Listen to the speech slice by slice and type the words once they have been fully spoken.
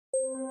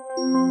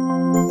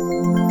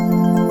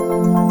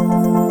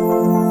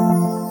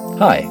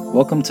Hi,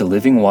 welcome to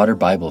Living Water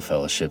Bible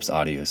Fellowship's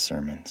audio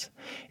sermons.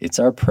 It's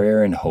our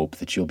prayer and hope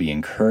that you'll be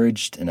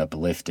encouraged and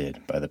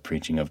uplifted by the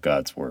preaching of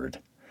God's Word.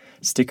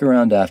 Stick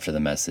around after the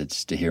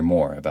message to hear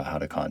more about how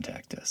to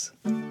contact us.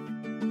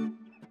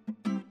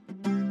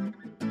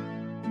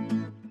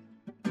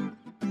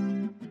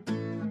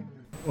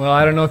 Well,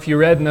 I don't know if you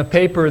read in the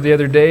paper the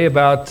other day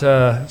about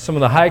some of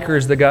the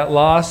hikers that got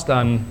lost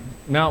on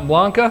Mount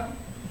Blanca.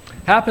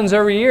 Happens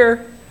every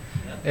year.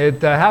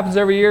 It happens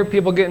every year.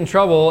 People get in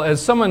trouble.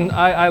 As someone,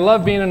 I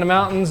love being in the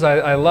mountains.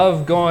 I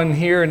love going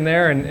here and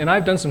there, and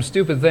I've done some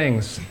stupid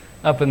things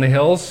up in the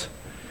hills.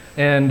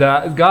 And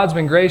God's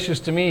been gracious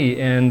to me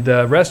and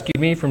rescued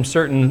me from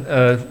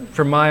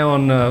my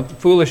own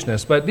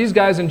foolishness. But these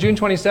guys on June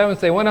 27th,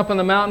 they went up on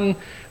the mountain.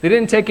 They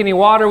didn't take any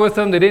water with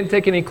them. They didn't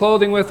take any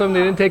clothing with them.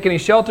 They didn't take any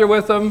shelter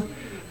with them.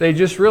 They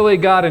just really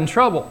got in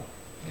trouble.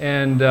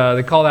 And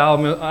they called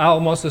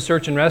Alamosa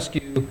Search and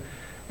Rescue.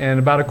 And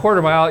about a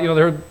quarter mile,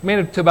 they made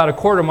it to about a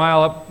quarter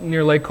mile up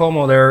near Lake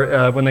Como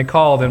there when they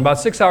called. And about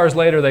 6 hours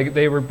later,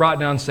 they were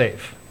brought down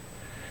safe.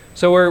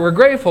 So we're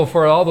grateful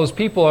for all those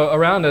people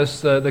around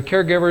us, the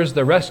caregivers,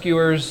 the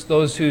rescuers,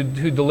 those who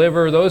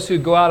deliver, those who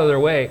go out of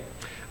their way.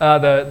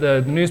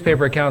 The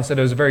newspaper account said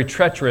it was a very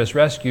treacherous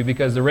rescue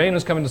because the rain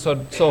was coming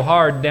so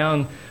hard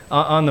down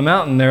on the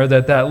mountain there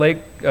that Lake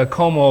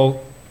Como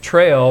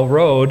trail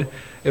road,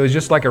 it was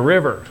just like a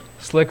river,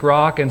 slick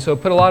rock, and so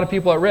it put a lot of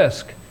people at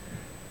risk.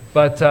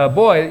 But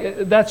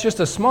boy, that's just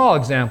a small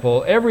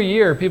example. Every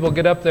year people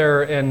get up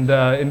there and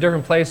in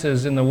different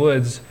places in the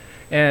woods,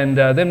 and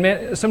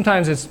then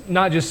sometimes it's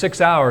not just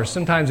 6 hours,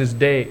 sometimes it's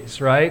days,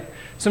 right?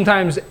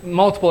 Sometimes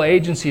multiple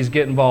agencies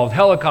get involved,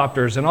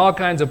 helicopters and all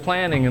kinds of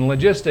planning and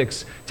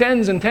logistics,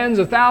 tens and tens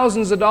of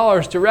thousands of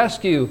dollars to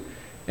rescue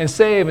and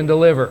save and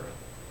deliver.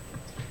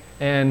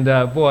 And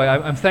boy,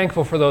 I'm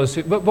thankful for those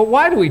who, but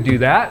why do we do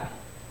that?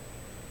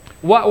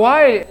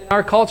 Why in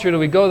our culture do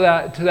we go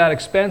to that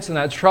expense and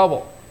that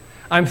trouble?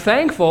 I'm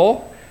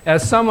thankful,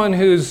 as someone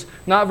who's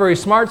not very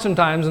smart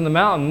sometimes in the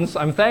mountains,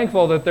 I'm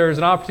thankful that there's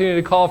an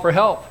opportunity to call for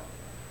help,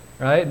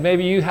 right?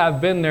 Maybe you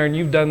have been there and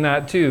you've done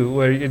that too,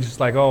 where it's just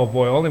like, oh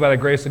boy, only by the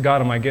grace of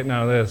God am I getting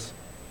out of this.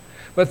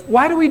 But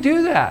why do we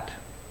do that?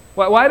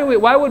 Why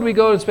would we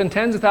go and spend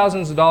tens of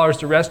thousands of dollars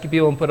to rescue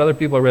people and put other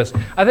people at risk?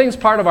 I think it's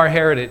part of our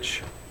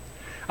heritage.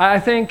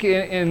 I think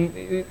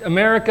in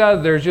America,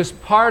 there's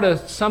just part of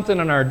something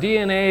in our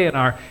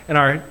DNA and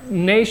our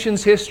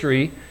nation's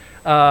history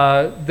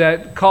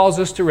that calls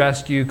us to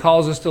rescue,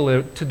 calls us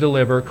to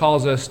deliver,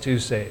 calls us to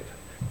save,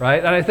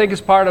 right? And I think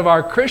it's part of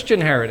our Christian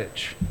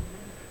heritage,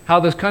 how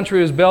this country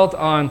was built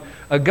on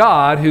a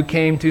God who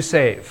came to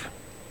save,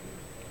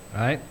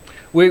 right?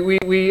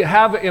 We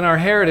have in our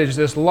heritage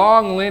this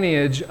long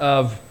lineage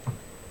of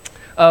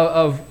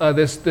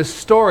this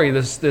story,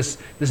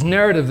 this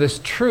narrative,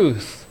 this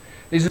truth,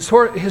 these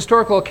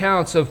historical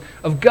accounts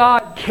of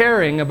God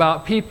caring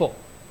about people,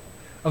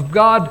 of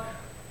God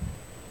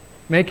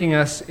making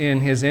us in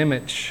His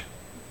image.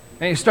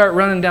 And you start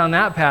running down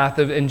that path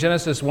in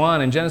Genesis 1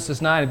 and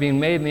Genesis 9 of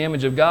being made in the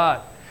image of God.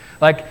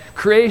 Like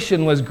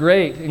creation was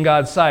great in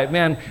God's sight.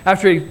 Man,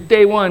 after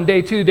day 1,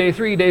 day 2, day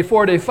 3, day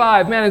 4, day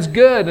 5, man, it's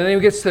good. And then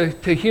he gets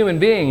to human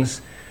beings.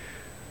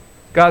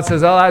 God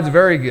says, oh, that's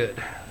very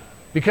good.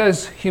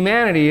 Because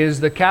humanity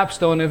is the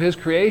capstone of His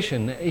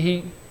creation.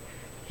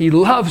 He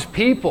loves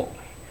people.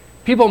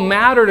 People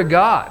matter to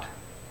God.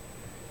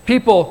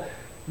 People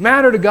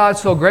matter to God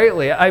so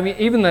greatly. I mean,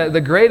 even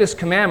the greatest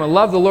commandment,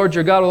 love the Lord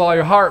your God with all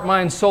your heart,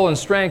 mind, soul, and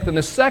strength. And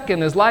the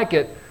second is like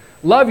it,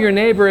 love your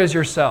neighbor as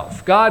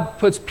yourself. God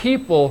puts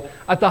people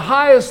at the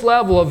highest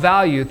level of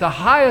value, at the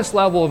highest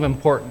level of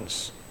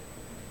importance.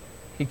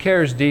 He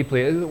cares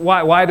deeply.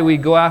 Why do we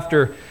go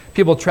after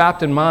people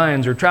trapped in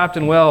mines or trapped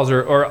in wells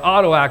or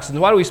auto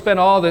accidents? Why do we spend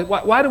all the,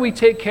 why do we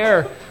take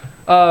care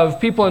of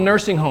people in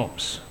nursing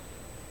homes?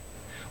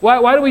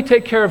 Why do we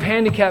take care of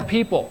handicapped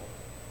people?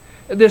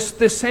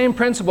 This same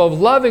principle of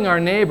loving our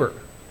neighbor,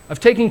 of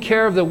taking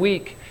care of the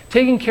weak,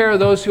 taking care of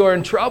those who are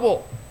in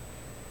trouble.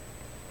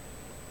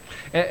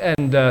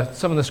 And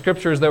some of the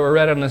scriptures that were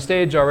read on the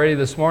stage already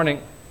this morning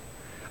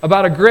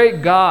about a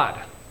great God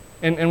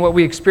and what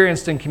we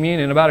experienced in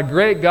communion, about a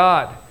great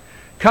God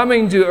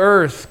coming to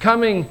earth,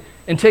 coming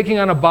and taking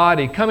on a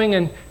body, coming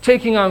and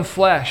taking on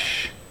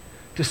flesh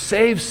to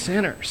save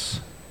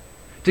sinners,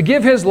 to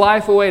give His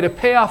life away, to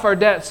pay off our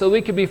debt so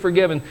we could be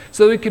forgiven,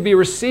 so we could be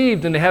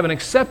received into heaven,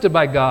 accepted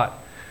by God,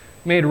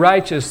 made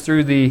righteous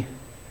through the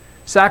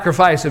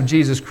sacrifice of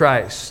Jesus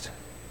Christ.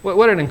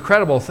 What an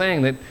incredible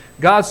thing that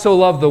God so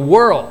loved the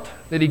world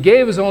that He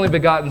gave His only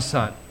begotten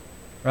Son,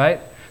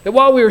 right? That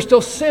while we were still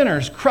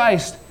sinners,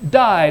 Christ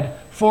died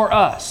for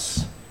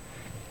us.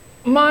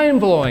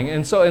 Mind-blowing.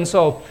 And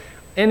so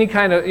any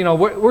kind of,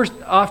 we're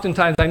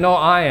oftentimes, I know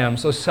I am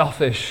so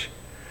selfish.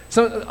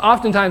 So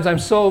oftentimes I'm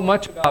so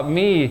much about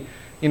me,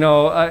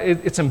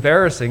 it's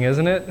embarrassing,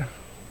 isn't it?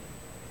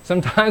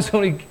 Sometimes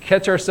when we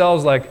catch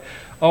ourselves like,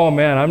 oh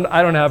man,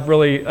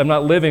 I'm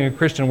not living a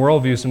Christian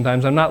worldview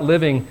sometimes. I'm not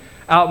living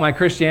out my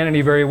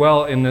Christianity very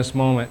well in this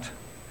moment.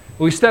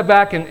 We step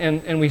back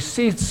and we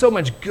see so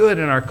much good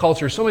in our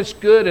culture, so much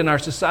good in our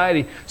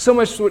society, so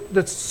much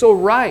that's so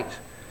right.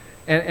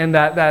 And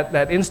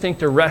that instinct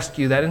to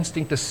rescue, that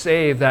instinct to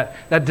save,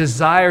 that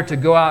desire to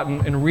go out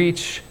and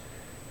reach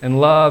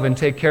and love and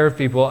take care of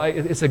people,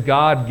 it's a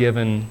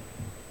God-given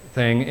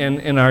thing.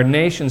 In our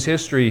nation's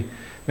history,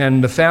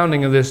 and the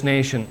founding of this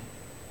nation,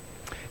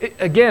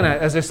 again,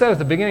 as I said at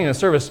the beginning of the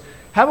service,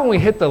 haven't we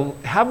hit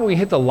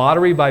the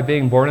lottery by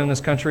being born in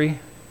this country?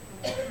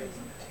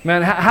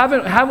 Man,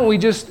 haven't we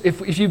just,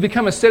 if you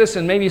become a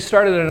citizen, maybe you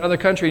started in another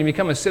country and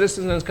become a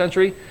citizen in this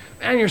country,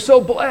 man, you're so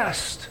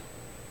blessed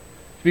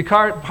to be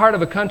part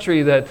of a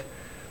country that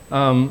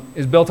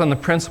is built on the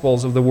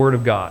principles of the Word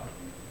of God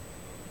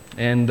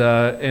and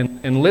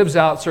lives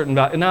out certain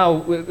values. And now,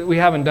 we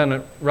haven't done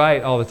it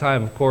right all the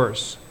time, of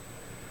course.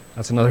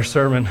 That's another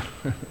sermon.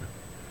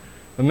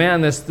 But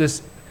man,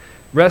 this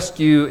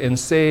rescue and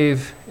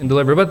save and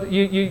deliver. But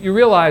you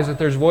realize that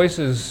there's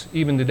voices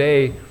even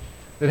today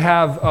that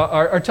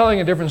are telling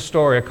a different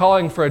story, are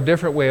calling for a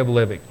different way of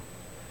living.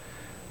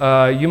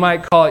 You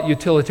might call it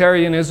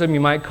utilitarianism. You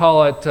might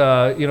call it,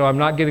 I'm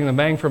not getting the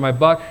bang for my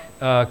buck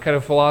kind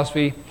of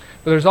philosophy.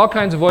 But there's all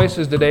kinds of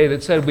voices today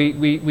that said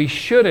we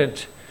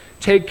shouldn't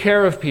take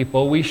care of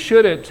people. We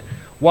shouldn't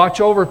watch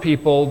over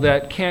people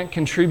that can't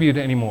contribute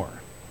anymore.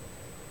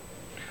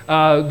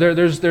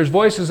 There's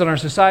voices in our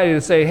society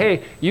that say,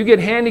 hey, you get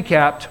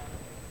handicapped,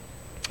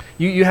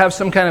 you have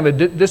some kind of a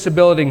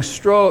disabling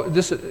stroke,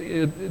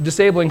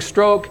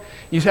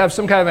 you have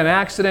some kind of an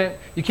accident,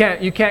 you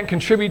can't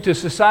contribute to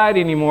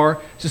society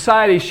anymore,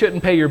 society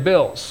shouldn't pay your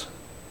bills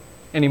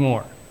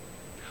anymore.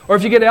 Or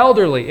if you get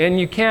elderly and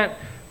you can't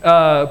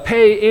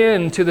pay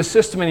into the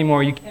system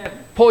anymore, you can't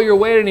pull your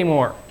weight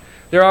anymore.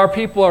 There are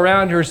people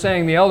around who are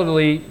saying the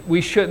elderly, we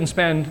shouldn't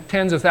spend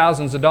tens of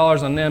thousands of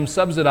dollars on them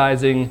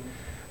subsidizing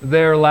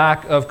their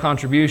lack of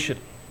contribution.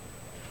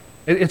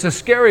 It's a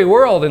scary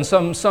world in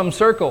some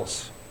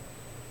circles.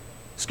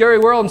 Scary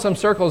world in some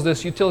circles,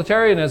 this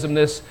utilitarianism,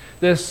 this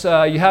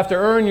you have to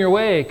earn your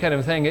way kind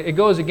of thing. It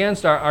goes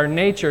against our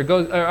nature, it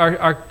goes,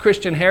 our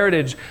Christian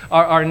heritage,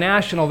 our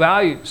national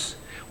values.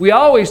 We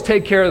always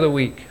take care of the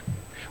weak.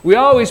 We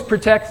always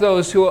protect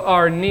those who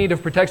are in need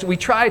of protection. We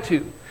try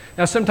to.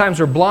 Now, sometimes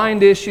we're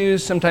blind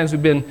issues. Sometimes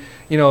we've been,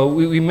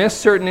 we miss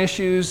certain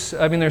issues.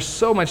 I mean, there's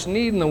so much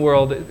need in the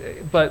world.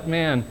 But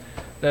man,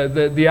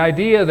 the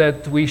idea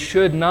that we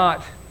should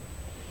not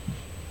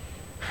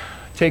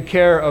take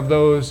care of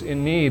those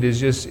in need is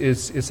just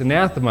it's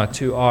anathema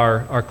to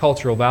our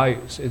cultural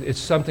values. It's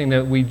something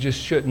that we just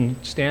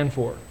shouldn't stand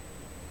for.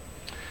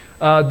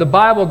 The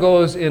Bible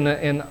goes in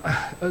a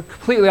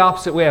completely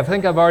opposite way. I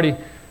think I've already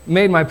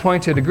made my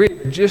point to a degree.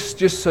 Just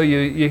so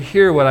you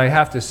hear what I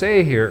have to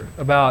say here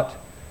about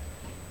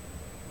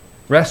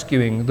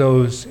rescuing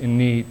those in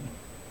need.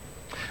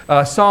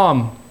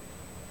 Psalm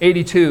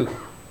 82.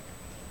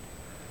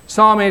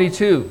 Psalm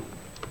 82,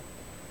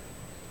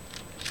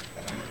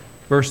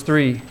 verse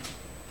 3.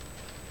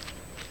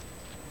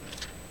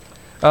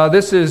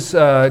 This is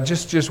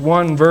just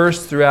one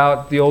verse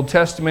throughout the Old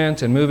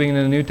Testament and moving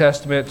into the New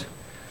Testament.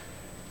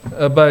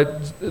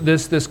 But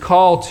this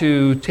call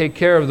to take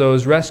care of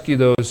those, rescue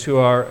those who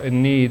are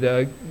in need.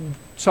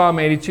 Psalm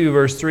 82,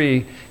 verse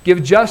 3.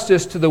 Give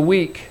justice to the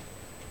weak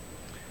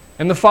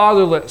and the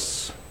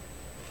fatherless.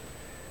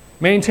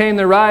 Maintain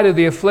the right of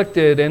the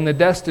afflicted and the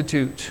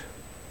destitute.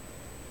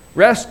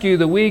 Rescue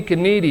the weak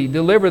and needy.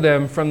 Deliver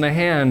them from the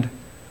hand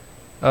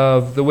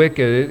of the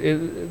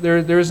wicked.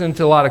 There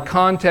isn't a lot of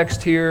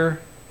context here.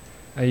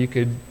 You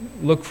could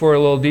look for a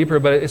little deeper,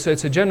 but it's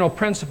a general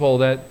principle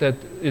that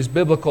is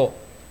biblical.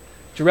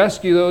 To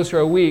rescue those who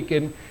are weak.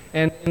 And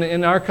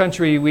in our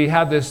country, we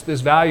have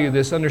this value,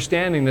 this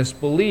understanding, this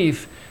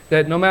belief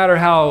that no matter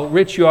how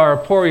rich you are or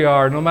poor you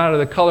are, no matter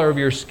the color of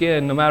your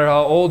skin, no matter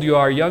how old you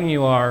are, young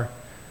you are,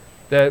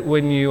 that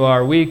when you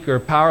are weak or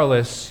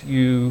powerless,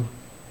 you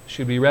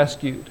should be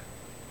rescued,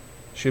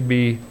 should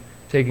be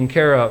taken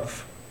care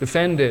of,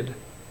 defended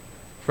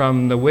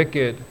from the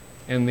wicked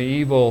and the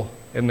evil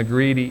and the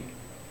greedy.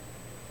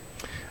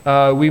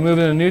 We move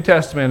into the New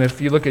Testament. If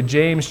you look at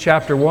James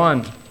chapter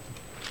 1,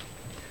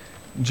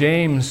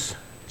 James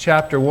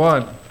chapter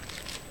 1,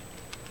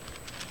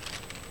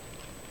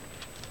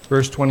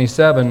 verse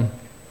 27.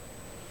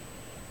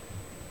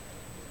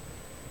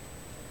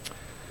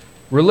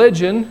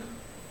 Religion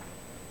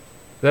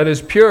that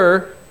is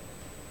pure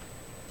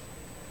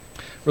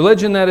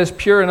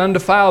and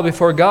undefiled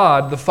before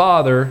God the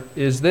Father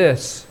is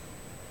this: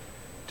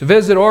 to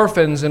visit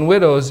orphans and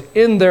widows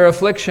in their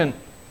affliction,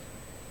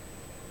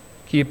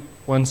 keep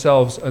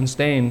oneself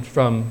unstained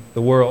from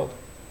the world.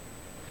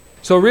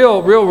 So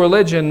real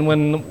religion,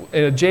 when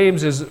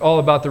James is all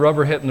about the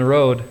rubber hitting the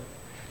road,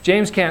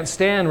 James can't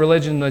stand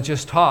religion that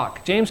just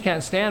talk. James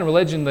can't stand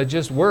religion that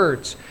just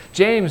words.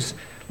 James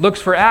looks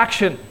for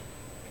action.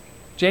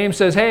 James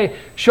says, hey,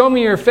 show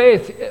me your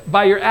faith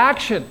by your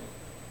action.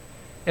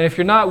 And if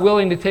you're not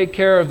willing to take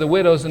care of the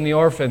widows and the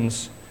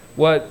orphans,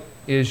 what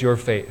is your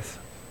faith?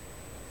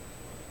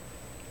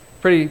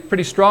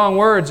 Pretty strong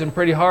words and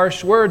pretty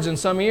harsh words in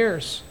some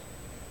ears.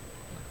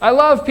 I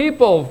love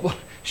people.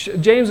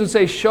 James would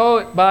say, show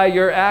it by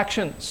your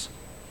actions.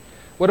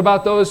 What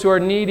about those who are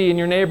needy in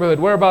your neighborhood?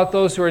 What about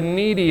those who are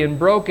needy and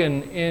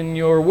broken in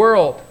your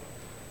world?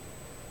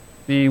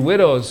 The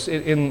widows,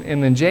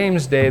 in the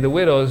James day, the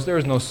widows, there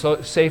was no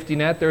safety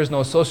net, there was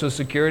no social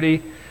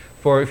security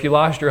for if you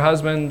lost your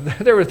husband.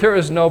 There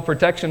was no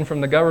protection from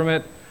the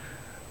government.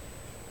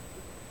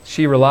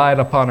 She relied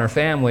upon her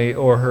family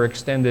or her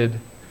extended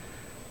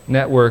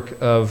network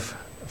of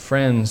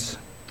friends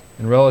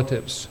and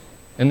relatives.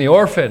 And the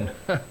orphan,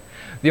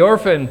 the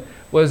orphan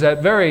was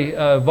that very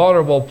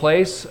vulnerable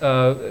place,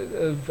 prone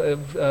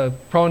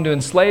to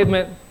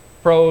enslavement,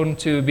 prone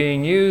to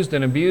being used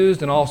and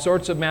abused in all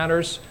sorts of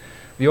matters.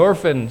 The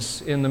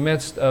orphans in the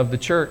midst of the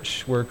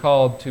church were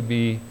called to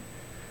be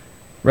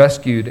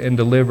rescued and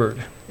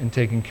delivered and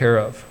taken care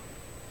of.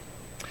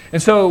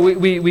 And so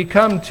we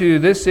come to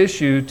this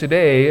issue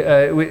today,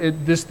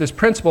 this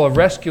principle of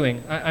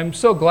rescuing. I'm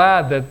so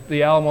glad that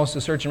the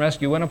Alamosa Search and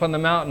Rescue went up on the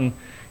mountain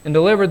and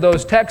delivered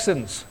those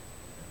Texans.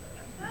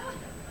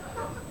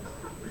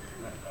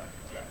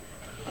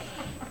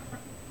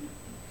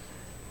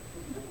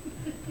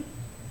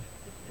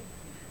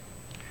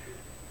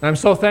 And I'm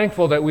so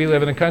thankful that we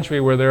live in a country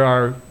where there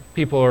are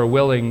people who are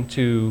willing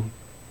to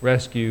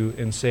rescue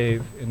and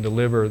save and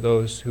deliver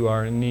those who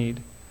are in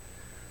need.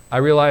 I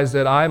realize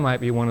that I might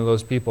be one of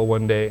those people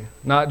one day,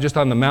 not just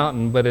on the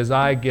mountain, but as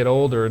I get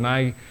older and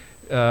I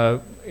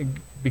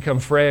become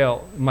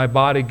frail, my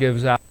body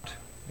gives out,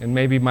 and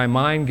maybe my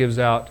mind gives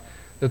out,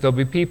 that there'll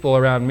be people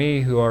around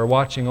me who are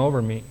watching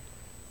over me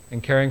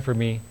and caring for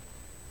me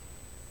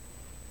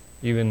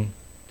even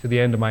to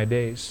the end of my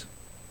days.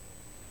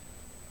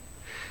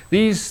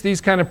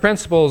 These kind of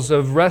principles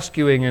of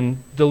rescuing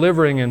and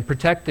delivering and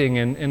protecting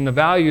and the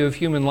value of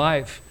human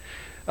life,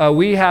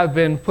 we have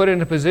been put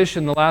in a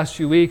position the last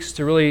few weeks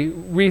to really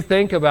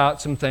rethink about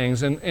some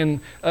things. And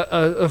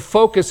a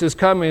focus has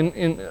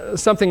come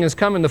something has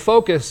come into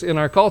focus in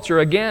our culture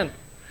again.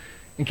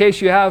 In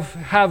case you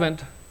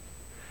haven't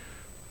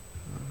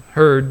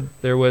heard,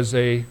 there was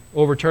a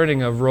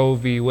overturning of Roe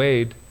v.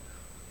 Wade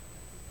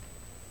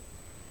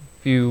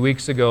a few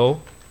weeks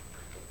ago.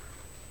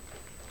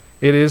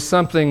 It is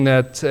something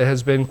that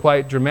has been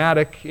quite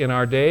dramatic in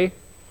our day,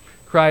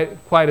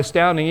 quite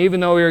astounding,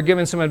 even though we were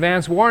given some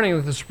advance warning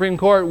that the Supreme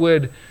Court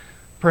would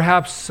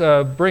perhaps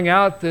bring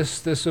out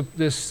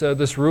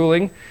this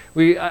ruling.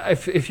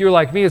 If you're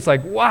like me, it's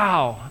like,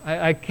 wow,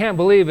 I can't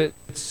believe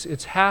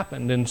it's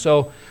happened. And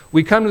so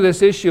we come to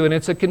this issue, and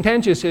it's a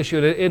contentious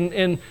issue.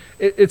 And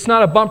it's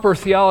not a bumper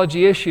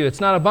theology issue.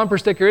 It's not a bumper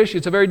sticker issue.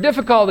 It's a very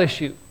difficult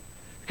issue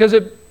because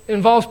it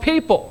involves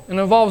people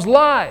and involves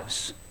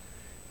lives.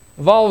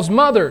 Involves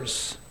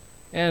mothers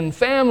and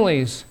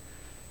families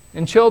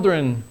and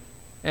children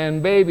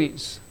and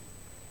babies.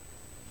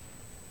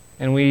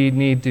 And we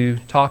need to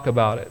talk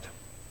about it.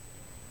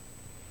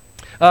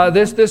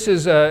 This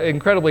is an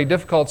incredibly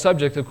difficult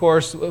subject, of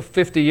course, almost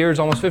 50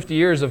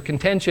 years of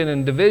contention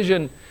and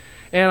division.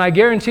 And I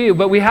guarantee you,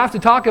 but we have to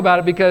talk about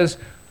it because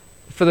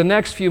for the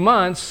next few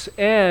months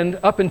and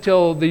up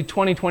until the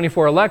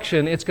 2024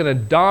 election, it's going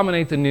to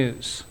dominate the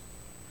news.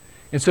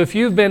 And so if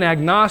you've been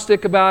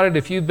agnostic about it,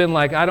 if you've been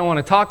like, I don't want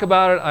to talk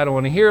about it, I don't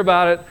want to hear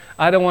about it,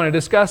 I don't want to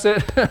discuss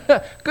it,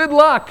 good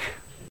luck.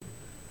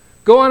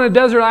 Go on a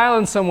desert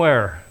island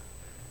somewhere.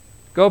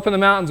 Go up in the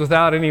mountains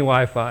without any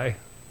Wi-Fi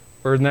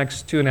for the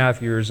next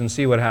 2.5 years and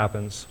see what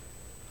happens.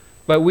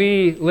 But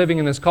we, living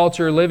in this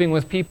culture, living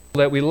with people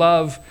that we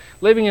love,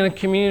 living in a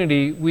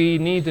community, we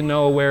need to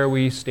know where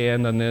we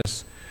stand on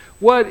this.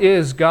 What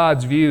is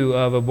God's view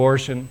of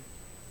abortion?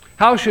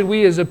 How should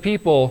we as a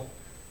people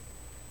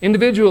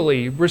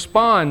individually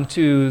respond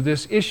to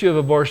this issue of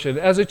abortion?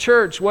 As a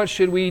church, what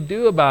should we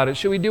do about it?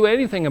 Should we do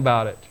anything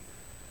about it?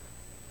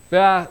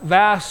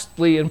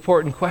 Vastly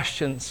important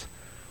questions.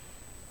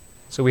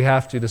 So we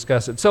have to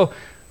discuss it. So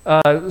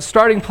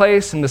starting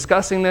place in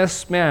discussing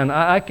this, man,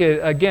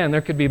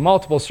 there could be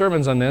multiple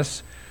sermons on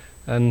this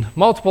and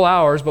multiple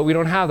hours, but we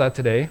don't have that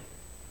today.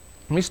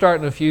 Let me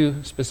start in a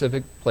few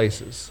specific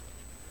places.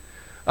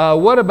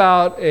 What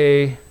about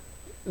the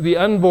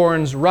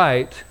unborn's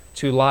right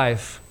to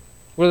life?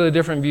 What are the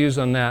different views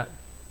on that?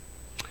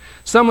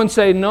 Some would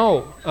say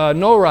no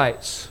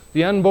rights.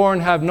 The unborn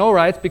have no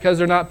rights because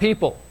they're not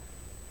people.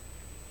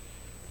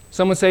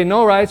 Some would say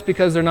no rights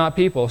because they're not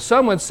people.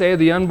 Some would say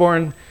the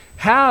unborn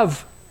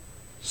have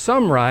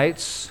some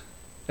rights,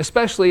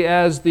 especially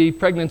as the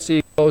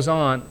pregnancy goes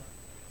on.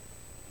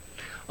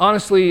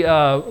 Honestly,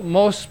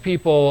 most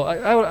people,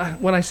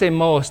 when I say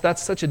most,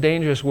 that's such a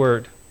dangerous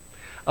word.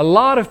 A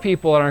lot of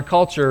people in our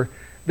culture,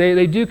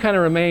 they do kind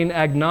of remain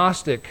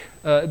agnostic.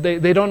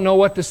 They don't know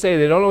what to say.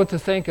 They don't know what to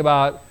think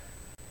about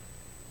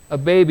a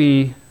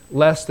baby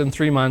less than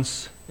 3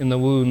 months in the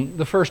womb,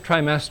 the first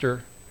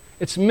trimester.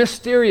 It's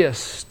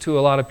mysterious to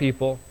a lot of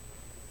people.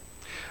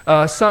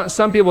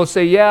 Some people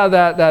say, yeah,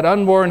 that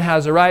unborn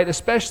has a right,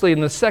 especially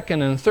in the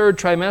second and third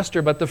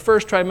trimester, but the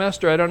first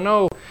trimester, I don't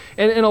know.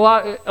 And a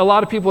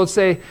lot of people would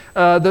say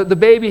the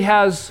baby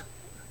has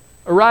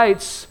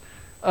rights,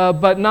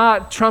 but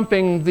not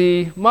trumping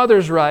the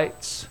mother's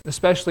rights,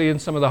 especially in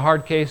some of the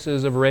hard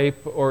cases of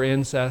rape or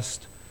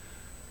incest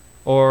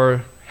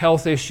or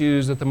health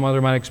issues that the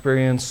mother might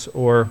experience,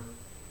 or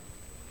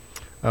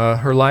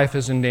her life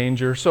is in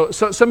danger. So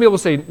some people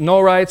say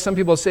no rights. Some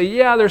people say,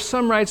 yeah, there's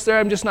some rights there.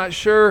 I'm just not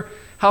sure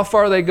how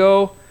far they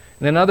go.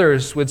 And then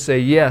others would say,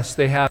 yes,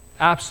 they have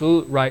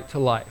absolute right to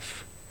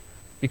life,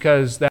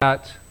 because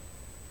that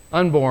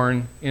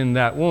unborn in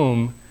that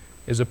womb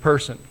is a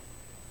person.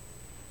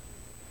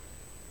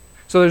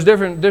 So there's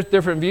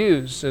different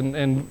views,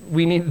 and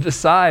we need to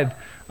decide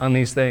on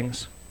these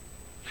things.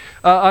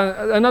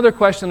 Another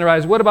question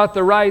arises: what about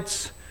the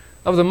rights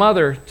of the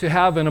mother to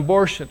have an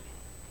abortion?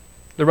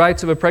 The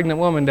rights of a pregnant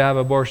woman to have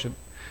an abortion.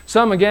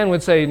 Some again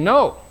would say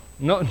no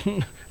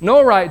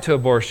right to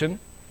abortion,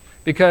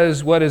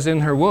 because what is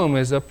in her womb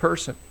is a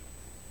person.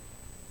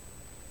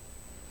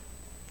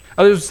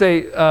 Others would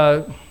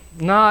say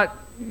not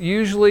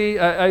usually.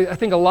 I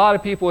think a lot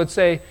of people would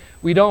say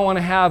we don't want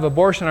to have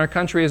abortion in our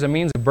country as a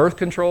means of birth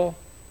control.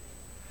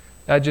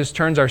 That just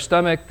turns our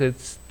stomach,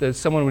 that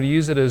someone would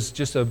use it as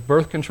just a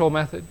birth control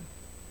method.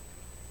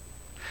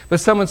 But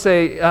some would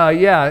say,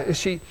 yeah,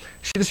 she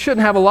shouldn't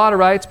have a lot of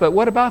rights, but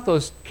what about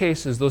those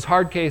cases, those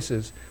hard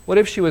cases? What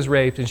if she was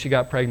raped and she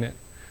got pregnant?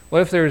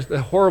 What if there's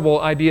the horrible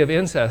idea of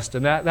incest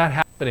and that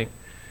happening?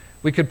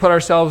 We could put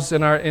ourselves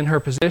in her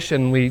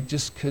position. We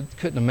just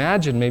couldn't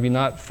imagine maybe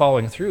not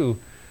following through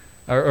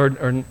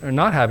or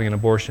not having an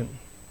abortion.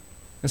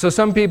 And so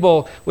some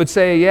people would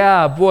say,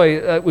 yeah,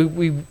 boy,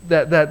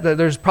 that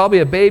there's probably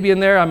a baby in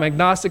there. I'm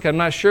agnostic, I'm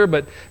not sure,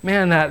 but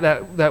man,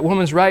 that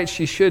woman's right.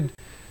 She should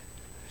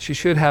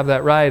have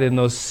that right in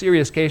those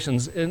serious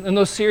cases. In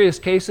those serious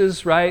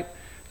cases, right,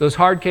 those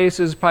hard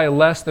cases, probably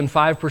less than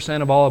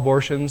 5% of all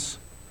abortions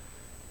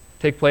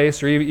take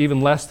place, or even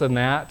less than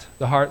that,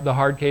 the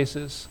hard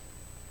cases.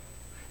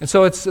 And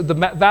so it's the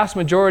vast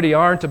majority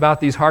aren't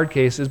about these hard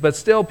cases, but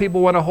still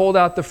people want to hold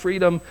out the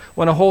freedom,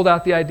 want to hold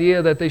out the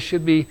idea that they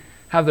should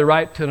have the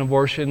right to an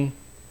abortion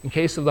in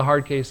case of the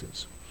hard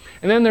cases.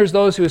 And then there's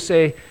those who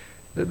say,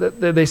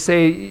 they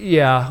say,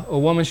 yeah, a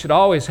woman should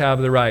always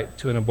have the right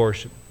to an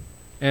abortion.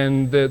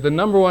 And the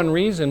number one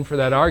reason for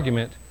that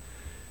argument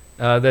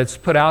that's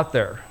put out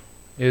there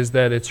is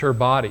that it's her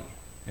body,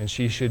 and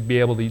she should be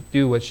able to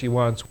do what she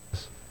wants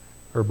with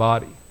her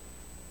body.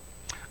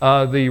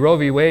 The Roe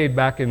v. Wade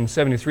back in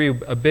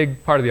 '73, a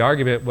big part of the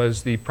argument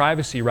was the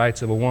privacy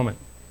rights of a woman.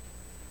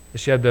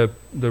 She had the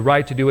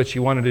right to do what she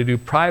wanted to do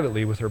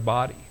privately with her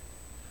body.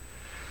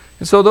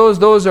 And so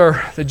those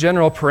are the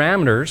general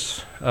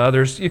parameters.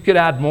 You could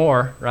add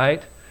more,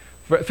 right?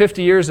 For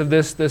 50 years of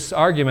this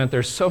argument,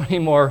 there's so many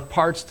more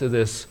parts to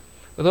this.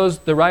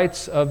 But the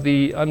rights of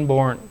the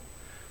unborn,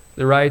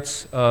 the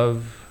rights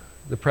of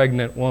the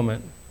pregnant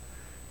woman,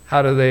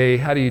 how do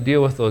you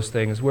deal with those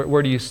things?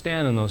 Where do you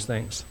stand in those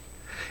things?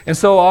 And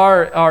so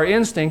our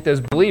instinct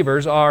as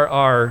believers,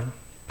 our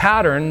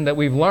pattern that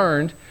we've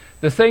learned,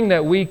 the thing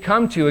that we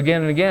come to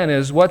again and again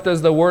is, what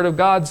does the Word of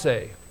God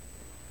say?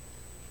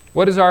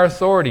 What is our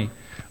authority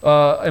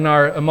in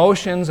our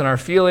emotions and our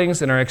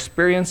feelings and our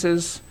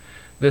experiences?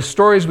 The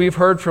stories we've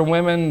heard from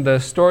women, the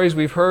stories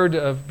we've heard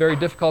of very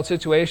difficult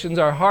situations,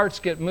 our hearts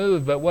get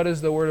moved, but what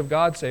does the Word of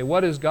God say?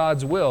 What is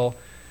God's will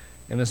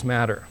in this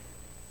matter?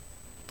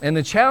 And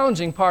the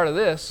challenging part of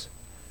this,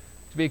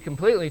 to be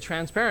completely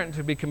transparent,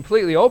 to be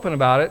completely open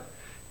about it,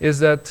 is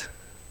that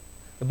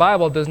the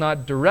Bible does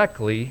not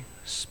directly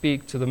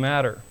speak to the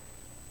matter.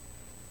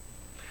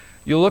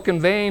 You look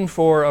in vain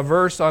for a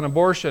verse on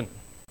abortion.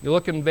 You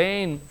look in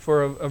vain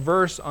for a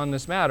verse on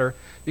this matter,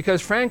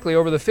 because frankly,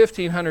 over the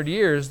 1,500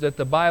 years that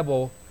the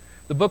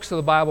books of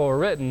the Bible were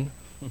written,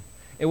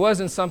 it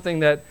wasn't something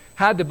that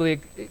had to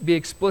be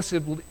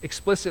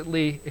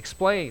explicitly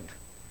explained.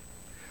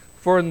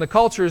 For in the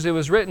cultures it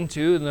was written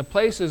to, in the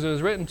places it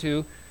was written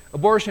to,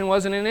 abortion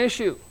wasn't an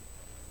issue.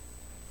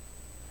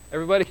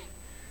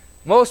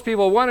 Most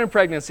people wanted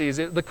pregnancies.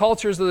 The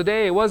cultures of the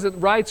day,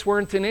 rights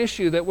weren't an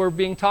issue that were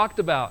being talked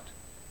about.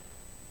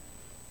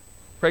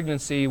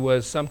 Pregnancy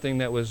was something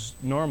that was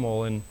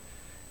normal and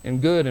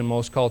good in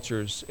most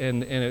cultures,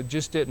 and it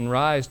just didn't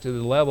rise to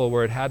the level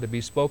where it had to be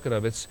spoken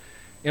of. It's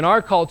in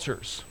our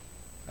cultures,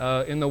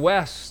 in the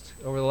West,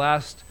 over the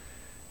last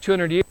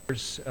 200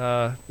 years,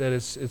 that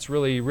it's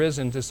really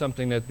risen to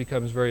something that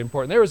becomes very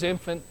important. There was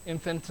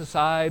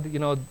infanticide,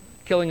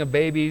 killing of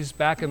babies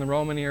back in the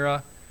Roman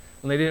era.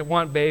 When they didn't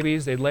want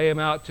babies, they'd lay them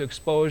out to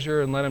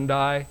exposure and let them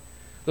die.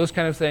 Those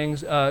kind of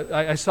things.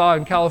 I saw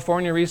in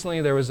California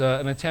recently there was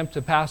an attempt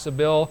to pass a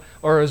bill,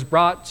 or it was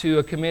brought to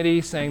a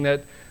committee saying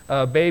that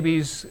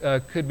babies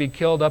could be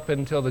killed up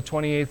until the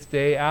 28th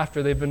day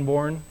after they've been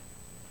born.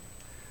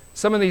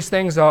 Some of these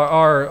things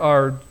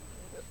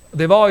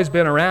they've always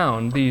been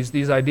around,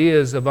 these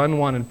ideas of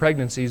unwanted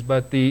pregnancies,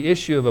 but the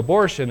issue of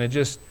abortion,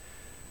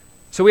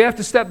 so we have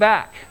to step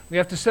back. We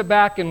have to step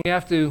back and we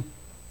have to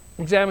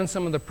examine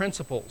some of the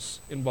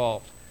principles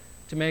involved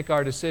to make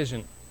our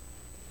decision.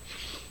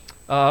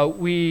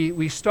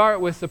 We start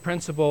with the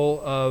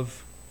principle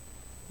of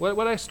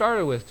what I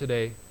started with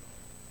today.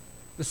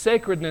 the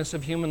sacredness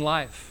of human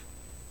life,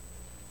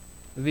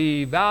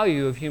 the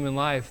value of human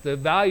life, the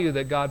value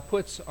that God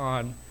puts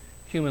on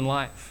human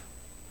life.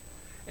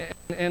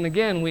 And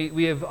again,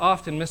 we have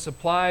often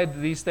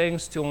misapplied these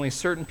things to only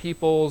certain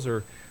peoples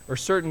or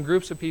certain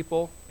groups of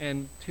people.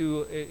 And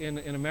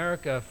in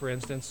America, for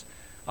instance,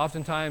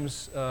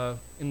 oftentimes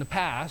in the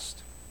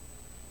past,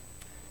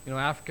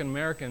 African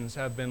Americans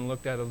have been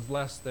looked at as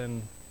less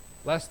than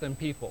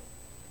people.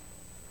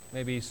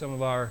 Maybe some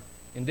of our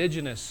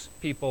indigenous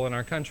people in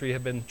our country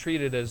have been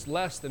treated as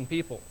less than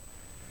people.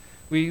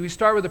 We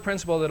start with the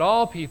principle that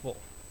all people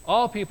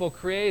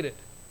created,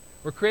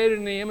 were created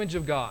in the image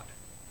of God.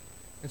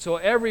 And so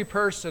every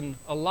person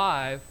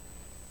alive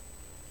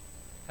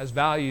has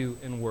value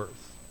and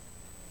worth.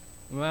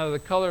 No matter the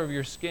color of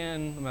your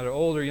skin, no matter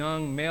old or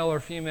young, male or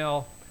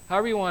female,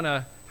 however you want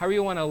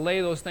to lay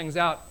those things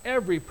out,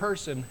 every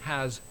person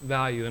has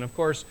value. And of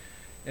course,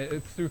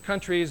 through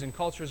countries and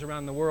cultures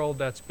around the world,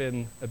 that's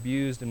been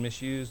abused and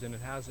misused, and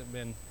it hasn't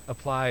been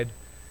applied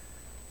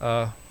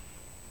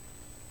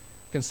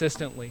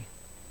consistently.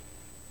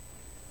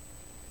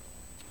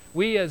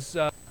 We as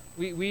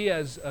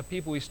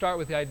people, we start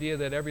with the idea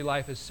that every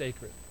life is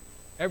sacred.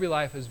 Every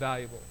life is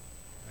valuable.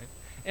 Right?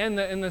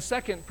 And the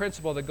second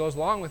principle that goes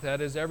along with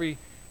that is every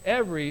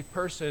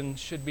person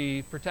should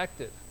be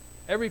protected.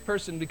 Every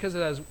person, because it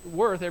has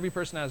worth, every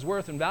person has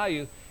worth and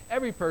value,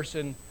 every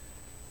person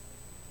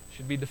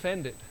should be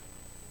defended.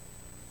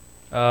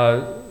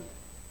 Again,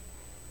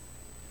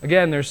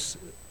 it's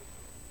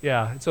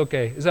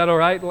okay. Is that all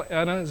right,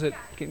 Anna? Is it?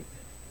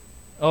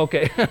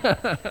 Okay.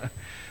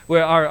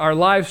 Where our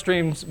live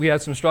streams, we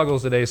had some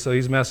struggles today, so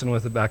he's messing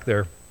with it back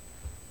there.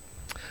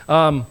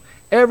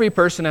 Every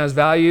person has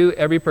value,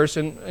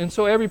 and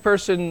so every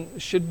person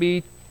should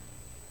be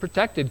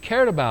protected,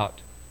 cared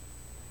about.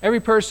 Every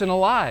person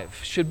alive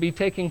should be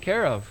taken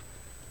care of.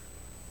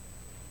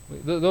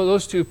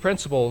 Those two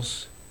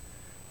principles,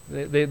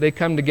 they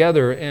come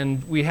together,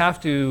 and we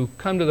have to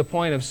come to the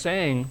point of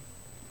saying,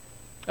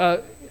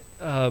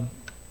 however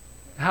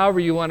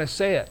you want to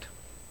say it.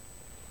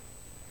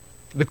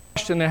 The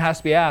question that has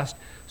to be asked,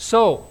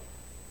 so,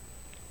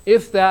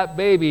 if that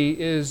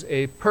baby is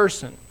a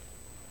person,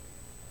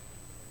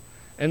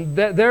 and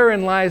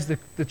therein lies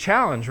the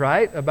challenge,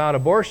 right, about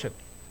abortion.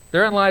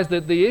 Therein lies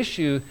the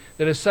issue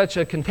that is such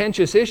a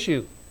contentious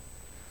issue.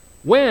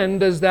 When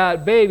does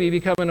that baby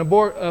become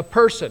a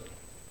person?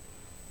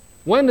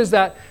 When does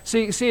that...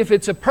 See, if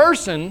it's a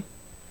person,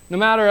 no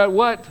matter at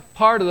what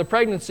part of the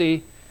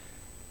pregnancy,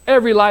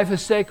 every life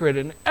is sacred,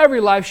 and every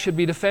life should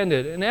be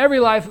defended, and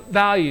every life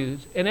valued,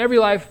 and every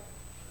life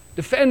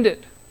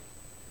defended.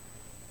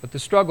 But the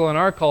struggle in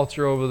our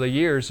culture over the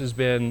years has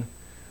been,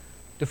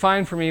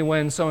 define for me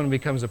when someone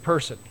becomes a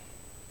person.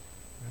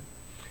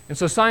 And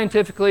so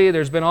scientifically,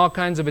 there's been all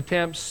kinds of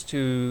attempts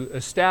to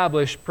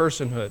establish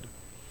personhood.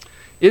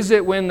 Is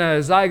it when the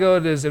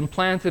zygote is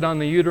implanted on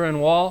the uterine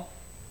wall,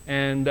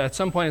 and at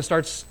some point it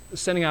starts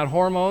sending out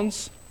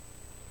hormones?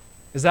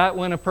 Is that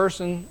when a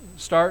person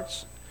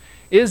starts?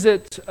 Is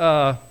it,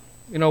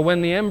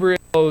 when the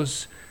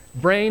embryo's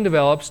brain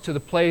develops to the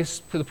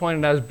point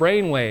it has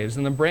brain waves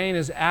and the brain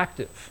is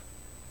active?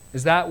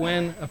 Is that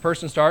when a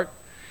person starts?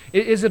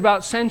 Is it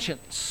about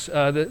sentience?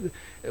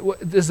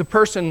 Is it a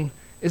person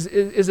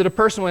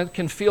when it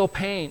can feel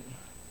pain?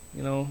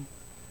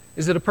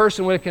 Is it a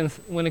person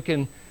when it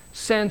can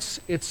sense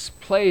its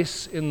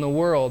place in the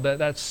world?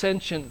 That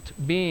sentient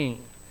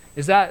being.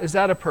 Is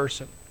that a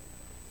person?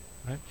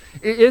 Right?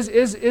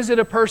 Is it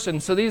a person?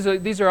 So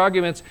these are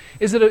arguments.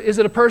 Is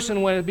it a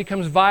person when it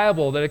becomes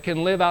viable, that it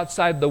can live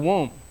outside the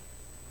womb?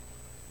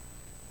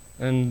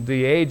 And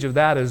the age of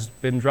that has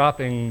been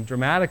dropping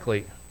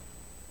dramatically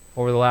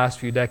over the last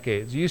few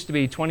decades. It used to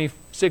be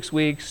 26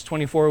 weeks,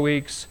 24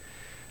 weeks.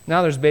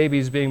 Now there's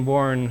babies being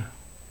born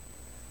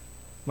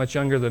much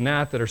younger than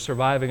that are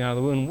surviving out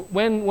of the womb.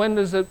 When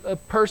does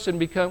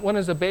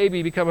a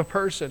baby become a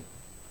person?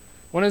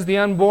 When does the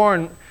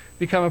unborn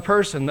become a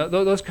person?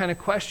 Those kind of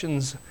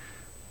questions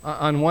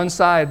on one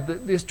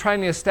side is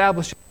trying to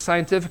establish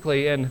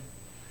scientifically, and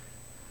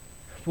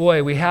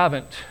boy, we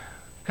haven't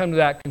come to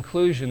that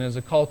conclusion as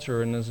a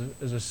culture and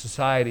as a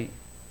society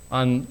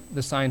on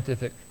the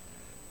scientific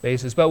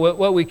basis. But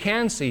what we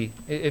can see,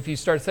 if you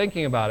start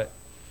thinking about it,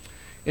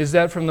 is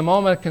that from the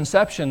moment of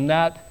conception,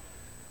 that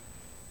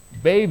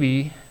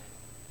baby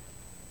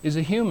is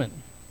a human.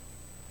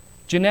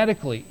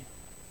 Genetically,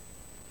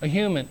 a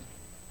human.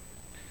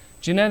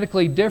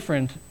 Genetically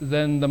different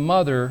than the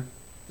mother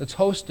that's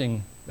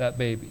hosting that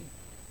baby.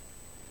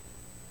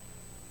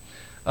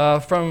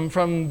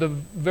 From the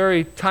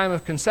very time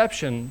of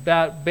conception,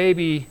 that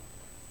baby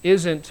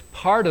isn't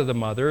part of the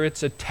mother,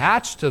 it's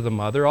attached to the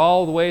mother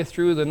all the way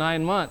through the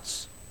 9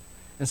 months.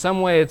 In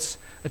some way it's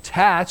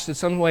attached, in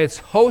some way it's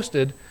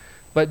hosted,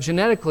 but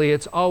genetically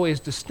it's always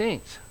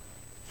distinct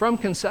from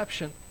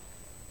conception.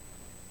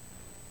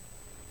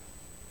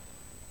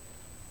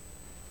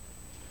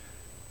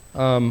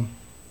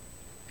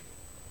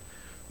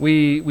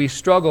 We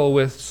struggle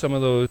with some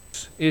of those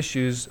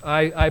issues.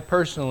 I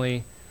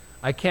personally,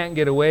 I can't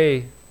get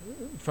away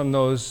from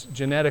those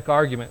genetic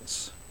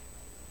arguments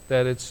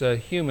that it's a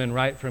human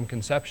right from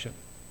conception.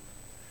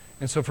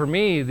 And so for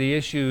me, the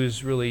issue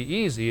is really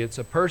easy. It's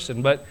a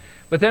person. But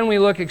then we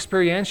look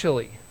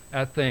experientially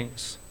at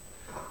things.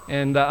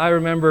 And I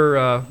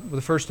remember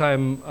the first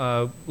time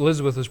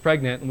Elizabeth was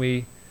pregnant, and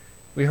we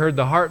heard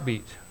the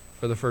heartbeat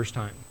for the first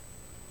time.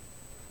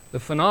 The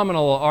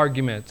phenomenal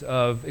argument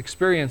of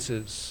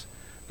experiences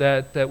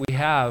that we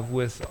have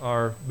with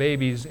our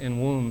babies in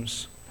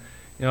wombs.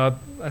 You know,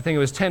 I think it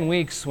was 10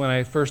 weeks when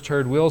I first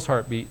heard Will's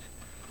heartbeat.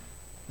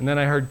 And then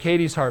I heard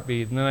Katie's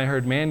heartbeat, and then I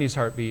heard Mandy's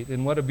heartbeat.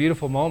 And what a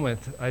beautiful moment.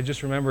 I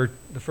just remember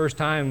the first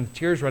time,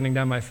 tears running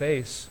down my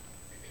face.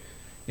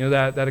 You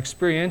know, that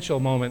experiential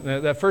moment.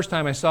 That first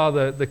time I saw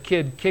the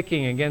kid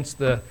kicking against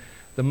the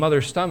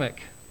mother's stomach.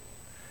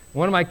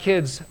 One of my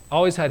kids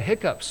always had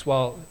hiccups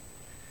while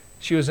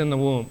she was in the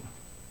womb.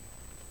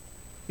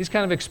 These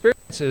kind of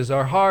experiences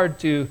are hard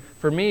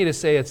for me to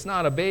say it's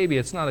not a baby,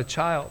 it's not a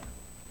child.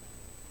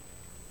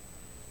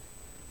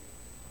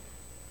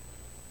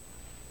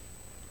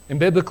 And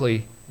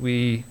biblically,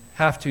 we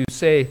have to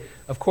say,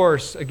 of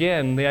course,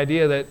 again, the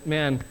idea that,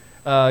 man,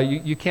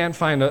 you can't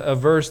find a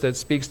verse that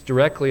speaks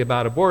directly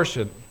about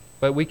abortion,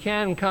 but we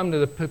can come to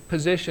the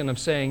position of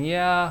saying,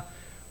 yeah,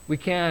 we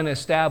can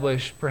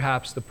establish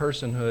perhaps the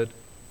personhood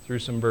through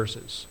some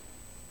verses.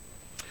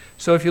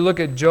 So if you look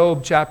at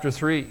Job chapter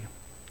 3,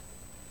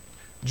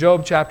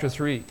 Job chapter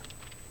 3.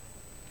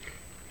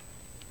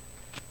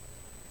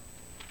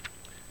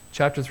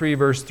 Chapter 3,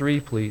 verse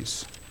 3,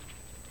 please.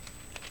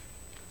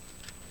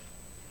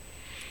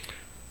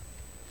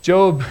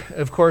 Job,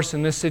 of course,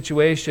 in this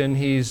situation,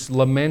 he's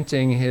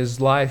lamenting his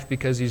life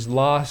because he's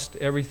lost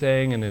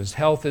everything and his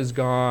health is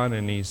gone,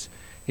 and he's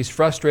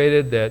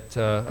frustrated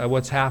at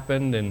what's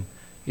happened, and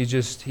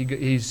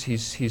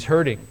he's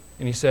hurting.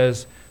 And he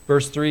says,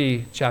 verse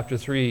 3, chapter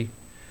 3,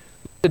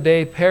 "Let the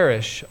day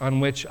perish on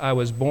which I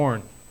was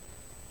born,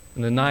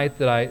 and the night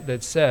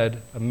that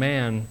said, a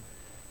man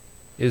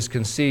is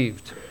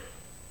conceived."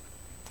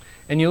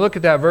 And you look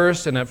at that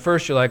verse, and at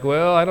first you're like,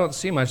 well, I don't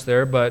see much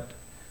there, but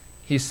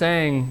he's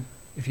saying,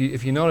 if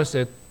you notice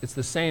it, it's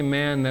the same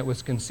man that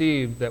was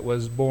conceived that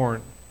was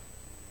born.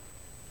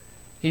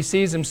 He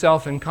sees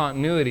himself in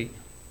continuity,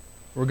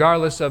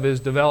 regardless of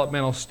his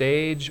developmental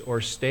stage or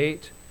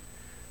state.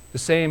 The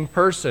same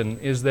person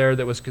is there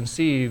that was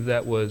conceived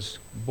that was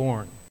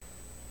born.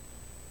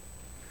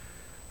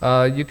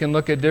 You can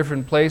look at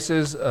different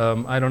places.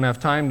 I don't have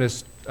time to.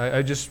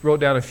 I just wrote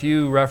down a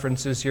few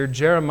references here.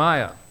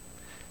 Jeremiah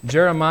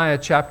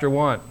chapter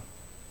 1.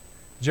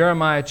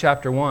 Jeremiah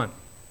chapter 1.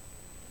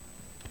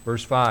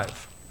 Verse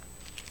 5.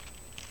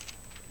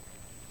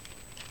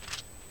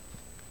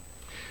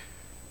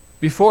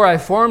 "Before I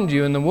formed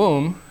you in the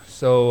womb,"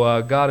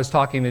 so God is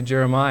talking to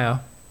Jeremiah,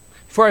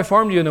 "before I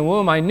formed you in the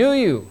womb, I knew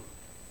you.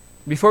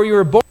 Before you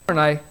were born,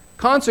 I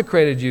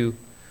consecrated you.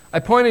 I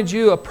appointed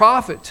you a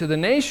prophet to the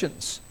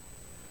nations."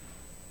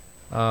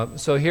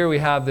 So here we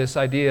have this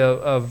idea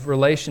of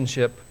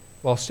relationship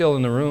while still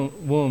in the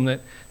womb,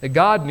 that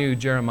God knew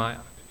Jeremiah.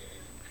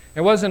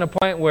 It wasn't a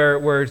point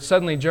where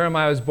suddenly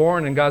Jeremiah was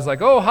born and God's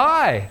like, "Oh,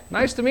 hi,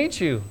 nice to meet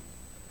you."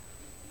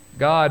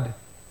 God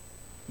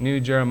knew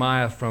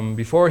Jeremiah from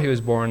before he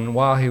was born and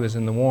while he was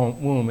in the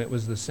womb. It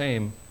was the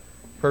same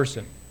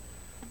person.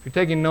 If you're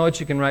taking notes,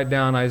 you can write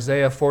down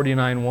Isaiah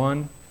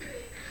 49:1.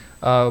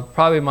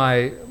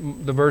 Probably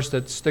the verse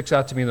that sticks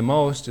out to me the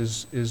most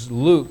is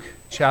Luke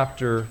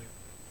chapter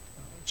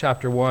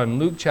 1.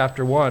 Luke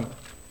chapter 1.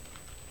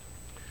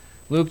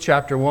 Luke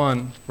chapter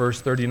 1, verse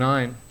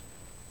 39.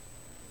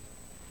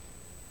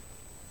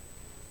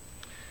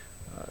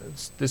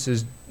 This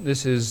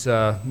is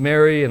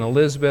Mary and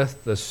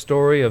Elizabeth, the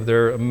story of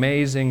their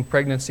amazing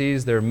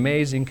pregnancies, their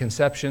amazing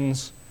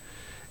conceptions.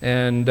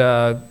 And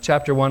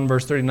chapter 1,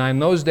 verse 39,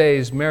 "Those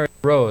days Mary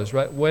arose,"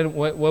 right?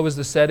 What was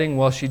the setting?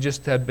 Well, she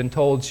just had been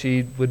told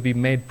she would be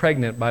made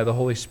pregnant by the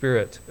Holy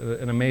Spirit,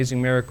 an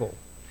amazing miracle.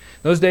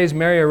 "Those days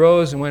Mary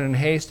arose and went in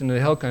haste into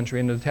the hill country,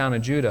 into the town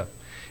of Judah.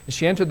 And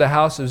she entered the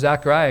house of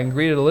Zachariah and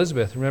greeted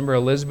Elizabeth." Remember,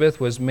 Elizabeth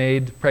was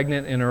made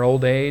pregnant in her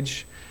old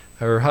age.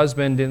 Her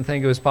husband didn't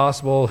think it was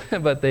possible,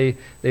 but they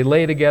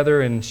lay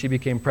together and she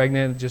became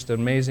pregnant. Just an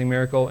amazing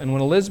miracle. "And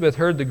when Elizabeth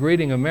heard the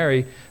greeting of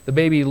Mary, the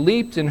baby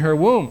leaped in her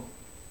womb.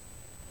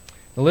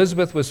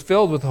 Elizabeth was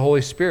filled with the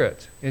Holy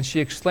Spirit, and she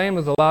exclaimed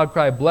with a loud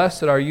cry,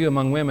 'Blessed are you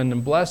among women,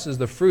 and blessed is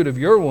the fruit of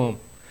your womb.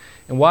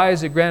 And why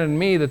is it granted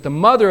me that the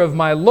mother of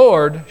my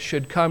Lord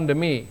should come to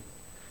me?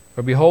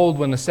 For behold,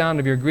 when the sound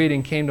of your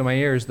greeting came to my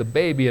ears, the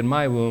baby in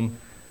my womb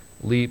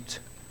leaped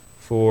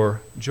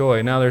for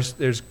joy.'" Now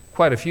there's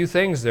quite a few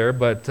things there,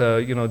 but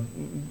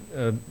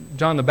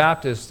John the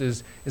Baptist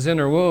is in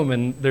her womb,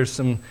 and there's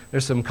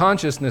some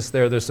consciousness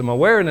there, there's some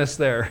awareness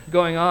there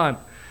going on,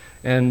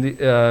 and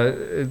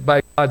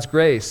by God's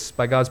grace,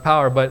 by God's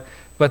power. But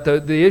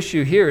the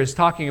issue here is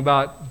talking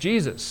about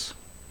Jesus.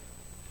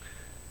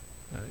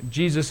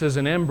 Jesus as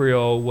an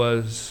embryo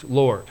was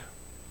Lord.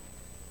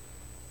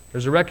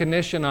 There's a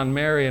recognition on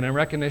Mary and a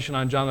recognition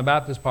on John the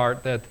Baptist's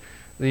part that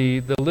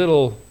the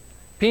little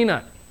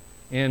peanut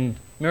In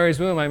Mary's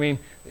womb, I mean,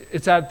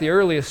 it's at the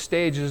earliest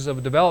stages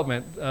of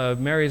development.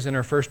 Mary's in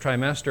her first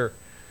trimester,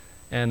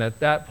 and at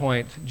that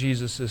point,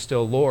 Jesus is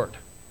still Lord.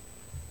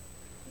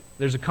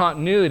 There's a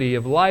continuity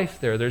of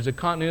life there. There's a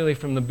continuity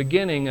from the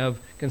beginning of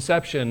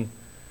conception.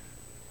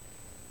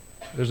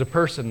 There's a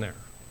person there.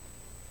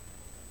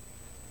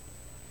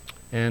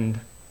 And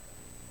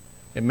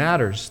it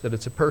matters that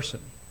it's a person.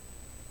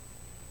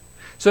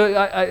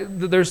 So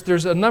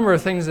there's a number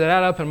of things that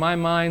add up in my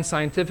mind,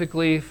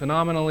 scientifically,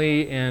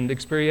 phenomenally, and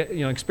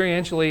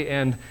experientially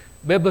and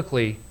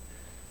biblically,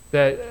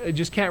 that I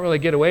just can't really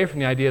get away from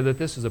the idea that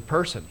this is a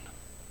person.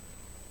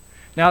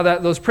 Now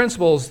that those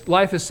principles,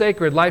 life is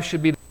sacred, life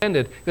should be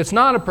defended. If it's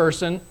not a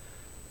person,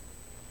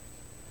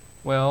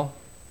 well,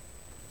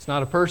 it's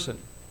not a person.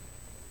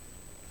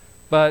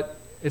 But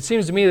it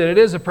seems to me that it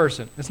is a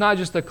person. It's not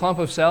just a clump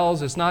of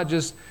cells. It's not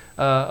just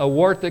a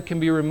wart that can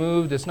be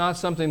removed. It's not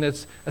something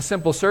that's a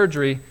simple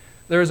surgery.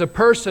 There is a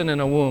person in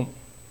a womb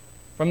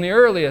from the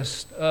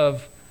earliest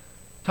of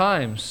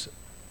times,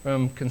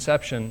 from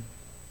conception.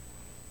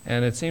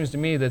 And it seems to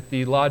me that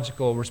the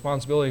logical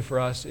responsibility for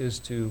us is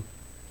to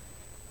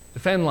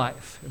defend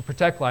life and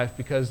protect life,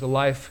 because the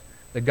life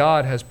that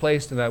God has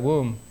placed in that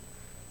womb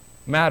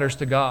matters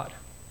to God.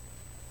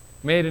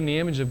 Made in the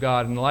image of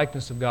God and the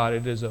likeness of God,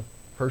 it is a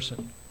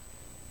person.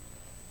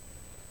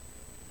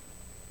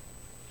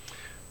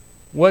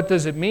 What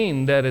does it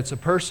mean that it's a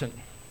person?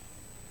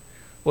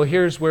 Well,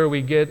 here's where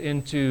we get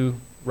into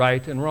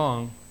right and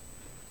wrong.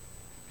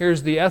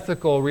 Here's the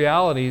ethical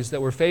realities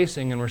that we're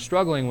facing and we're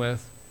struggling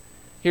with.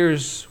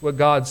 Here's what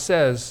God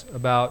says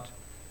about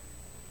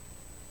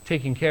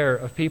taking care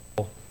of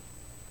people.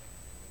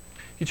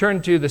 You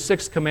turn to the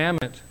sixth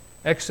commandment,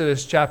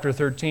 Exodus chapter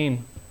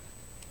 13.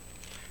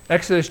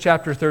 Exodus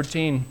chapter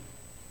 13,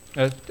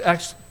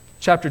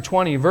 chapter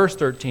 20, verse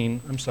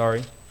 13, I'm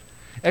sorry.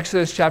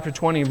 Exodus chapter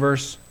 20,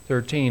 verse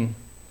 13.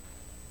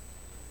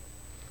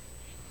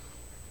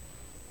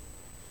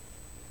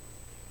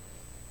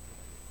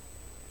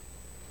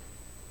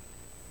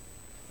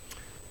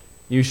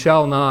 You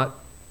shall not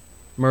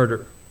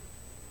murder.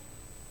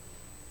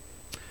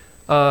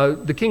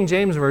 The King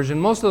James Version,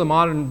 most of the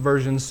modern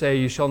versions say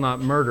you shall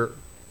not murder.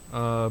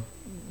 The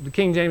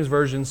King James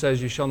Version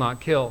says you shall not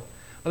kill.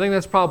 I think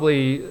that's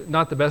probably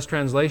not the best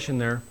translation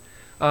there,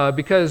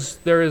 because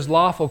there is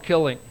lawful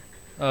killing.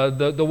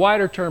 The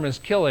wider term is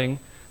killing,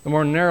 the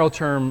more narrow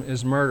term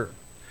is murder.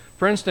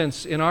 For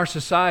instance, in our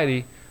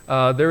society,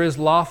 there is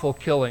lawful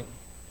killing.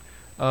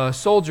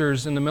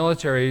 Soldiers in the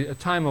military, at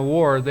time of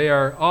war, they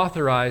are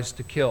authorized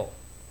to kill.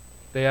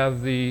 They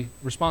have the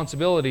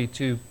responsibility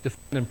to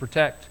defend and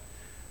protect,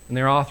 and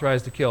they're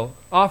authorized to kill.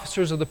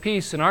 Officers of the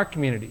peace in our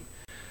community,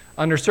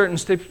 under certain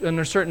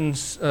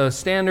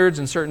standards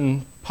and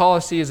certain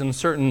policies and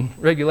certain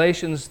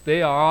regulations,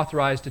 they are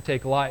authorized to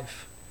take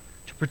life,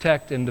 to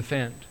protect and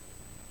defend.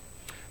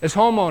 As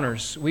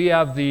homeowners, we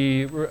have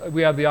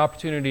the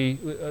opportunity,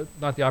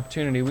 not the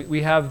opportunity,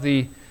 we have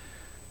the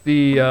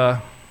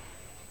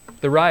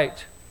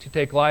right to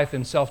take life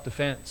in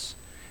self-defense.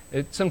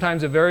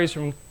 Sometimes it varies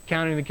from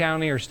county to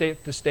county or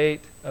state to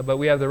state, but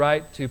we have the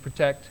right to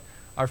protect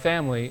our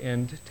family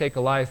and take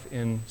a life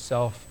in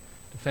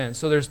self-defense.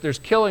 So there's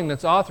killing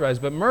that's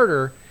authorized, but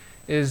murder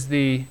is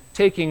the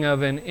taking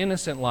of an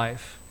innocent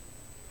life,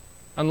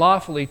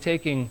 unlawfully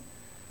taking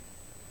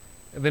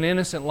of an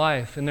innocent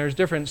life. And there's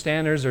different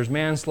standards. There's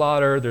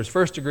manslaughter, there's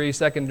first degree,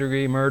 second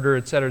degree murder,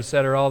 et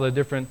cetera, all the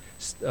different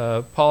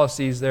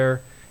policies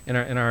there in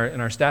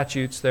our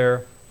statutes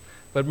there.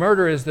 But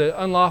murder is the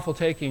unlawful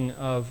taking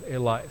of a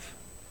life.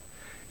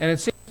 And it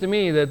seems to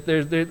me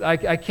that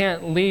I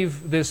can't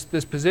leave this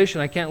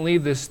position, I can't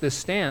leave this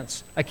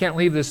stance, I can't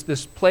leave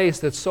this place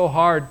that's so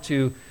hard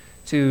to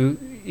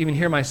even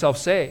hear myself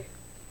say.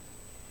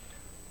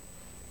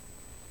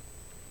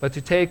 But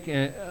to take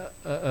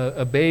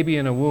a baby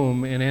in a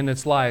womb and end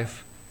its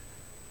life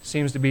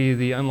seems to be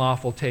the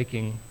unlawful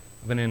taking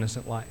of an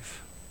innocent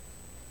life.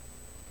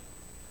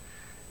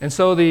 And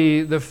so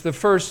the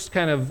first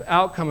kind of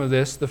outcome of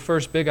this, the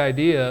first big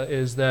idea,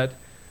 is that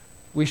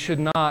we should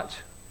not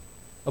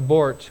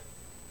abort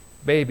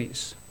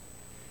babies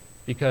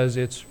because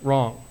it's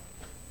wrong.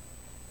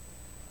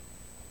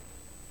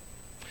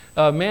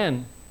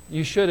 Men,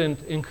 you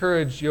shouldn't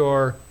encourage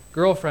your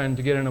girlfriend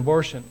to get an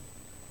abortion.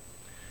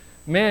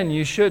 Men,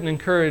 you shouldn't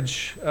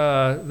encourage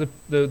the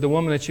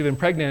woman that you've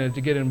impregnated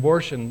to get an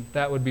abortion.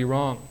 That would be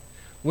wrong.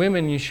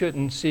 Women, you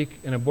shouldn't seek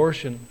an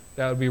abortion.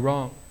 That would be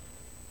wrong.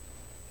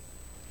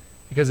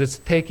 Because it's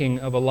taking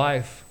of a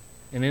life,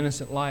 an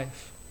innocent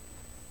life.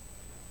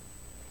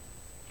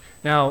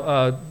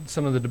 Now,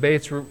 some of the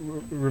debates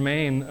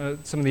remain,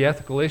 some of the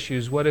ethical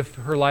issues. What if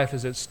her life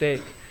is at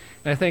stake?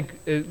 And I think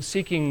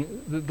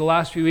seeking the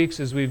last few weeks,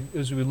 as we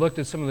looked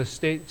at some of the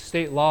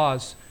state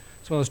laws,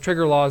 some of those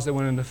trigger laws that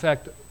went into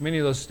effect, many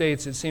of those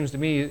states, it seems to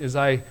me, as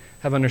I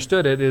have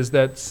understood it, is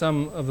that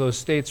some of those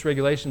states'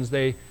 regulations,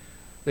 they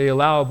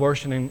allow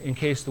abortion in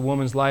case the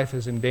woman's life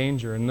is in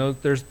danger, and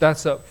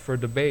that's up for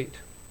debate.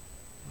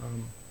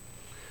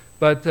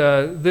 But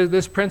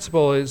this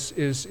principle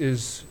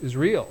is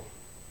real.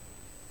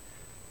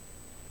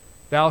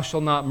 thou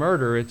shalt not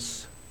murder.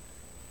 It's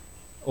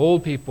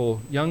old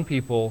people, young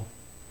people.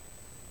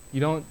 You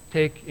don't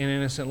take an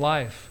innocent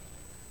life.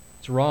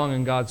 It's wrong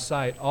in God's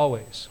sight,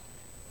 always.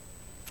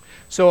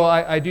 So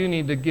I do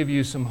need to give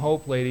you some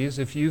hope, ladies.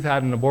 If you've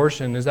had an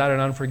abortion, is that an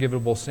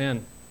unforgivable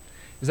sin?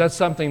 Is that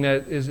something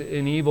that is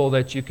an evil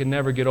that you can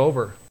never get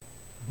over?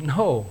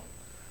 No.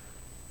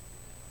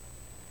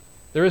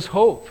 There is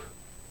hope.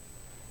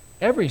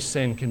 Every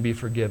sin can be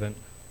forgiven.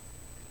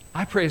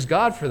 I praise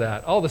God for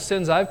that. All the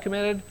sins I've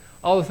committed,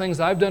 all the things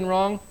I've done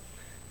wrong,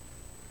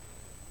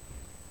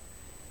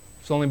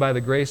 it's only by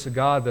the grace of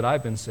God that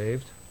I've been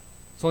saved.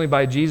 It's only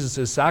by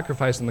Jesus'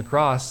 sacrifice on the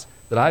cross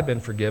that I've been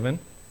forgiven.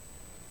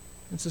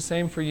 It's the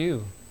same for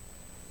you.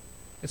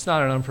 It's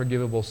not an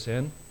unforgivable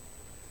sin.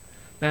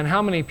 Man,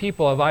 how many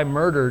people have I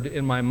murdered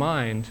in my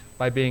mind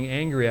by being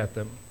angry at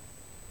them?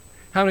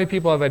 How many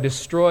people have I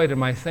destroyed in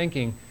my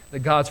thinking that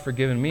God's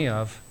forgiven me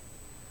of?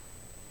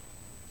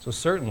 So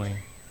certainly,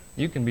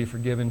 you can be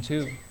forgiven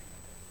too.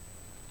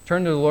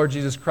 Turn to the Lord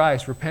Jesus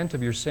Christ, repent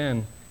of your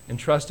sin, and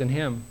trust in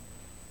Him.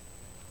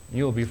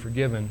 You will be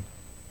forgiven.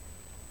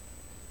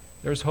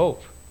 There's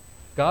hope.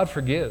 God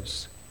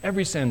forgives.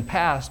 Every sin,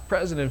 past,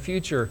 present, and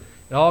future,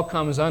 it all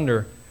comes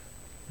under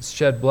the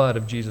shed blood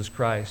of Jesus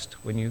Christ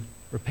when you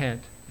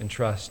repent and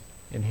trust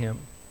in Him.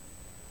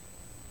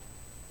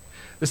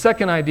 The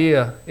second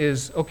idea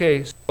is,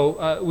 okay,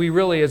 so we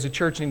really as a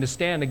church need to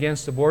stand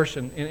against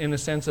abortion in the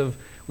sense of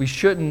we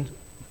shouldn't,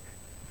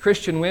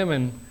 Christian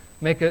women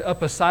make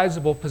up a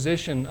sizable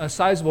position, a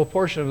sizable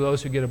portion of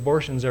those who get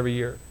abortions every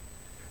year.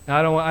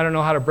 Now, I don't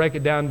know how to break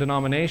it down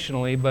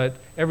denominationally, but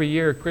every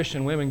year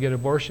Christian women get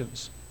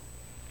abortions.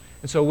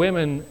 And so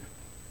women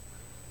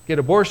get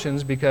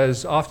abortions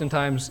because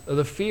oftentimes of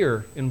the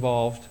fear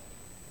involved.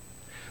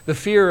 The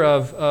fear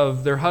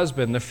of their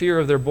husband, the fear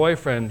of their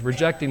boyfriend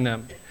rejecting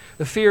them,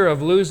 the fear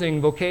of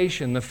losing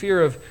vocation, the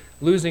fear of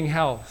losing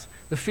health,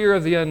 the fear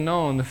of the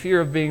unknown, the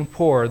fear of being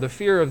poor, the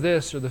fear of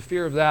this or the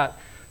fear of that.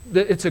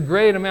 It's a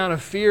great amount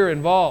of fear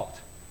involved,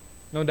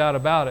 no doubt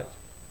about it.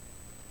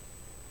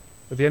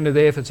 At the end of the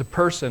day, if it's a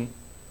person,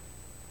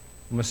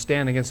 we must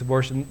stand against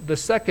abortion. The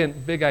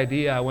second big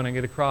idea I want to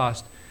get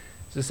across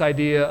is this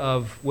idea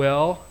of,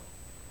 well,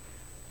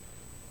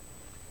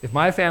 if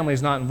my family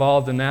is not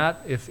involved in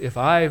that, if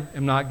I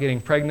am not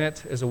getting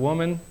pregnant as a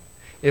woman,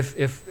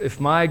 if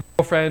my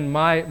girlfriend,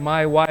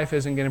 my wife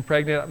isn't getting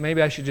pregnant,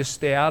 maybe I should just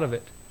stay out of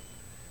it.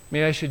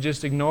 Maybe I should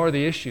just ignore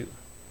the issue.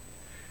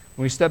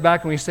 When we step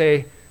back and we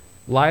say,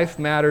 life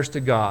matters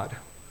to God.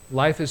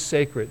 Life is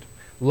sacred.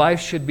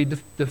 Life should be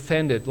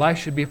defended. Life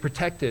should be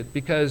protected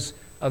because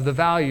of the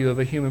value of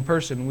a human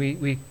person.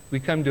 We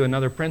come to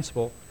another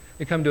principle.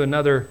 We come to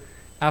another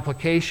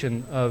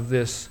application of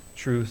this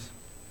truth,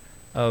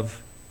 or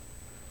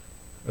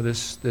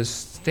this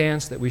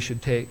stance that we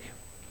should take.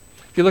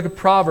 If you look at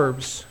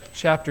Proverbs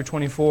chapter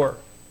 24,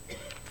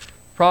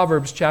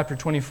 Proverbs chapter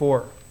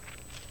 24,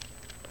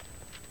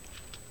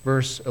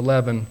 verse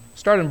 11,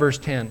 start in verse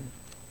 10.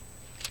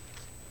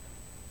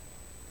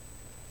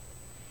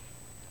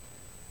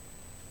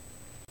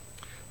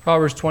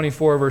 Proverbs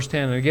 24, verse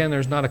 10. And again,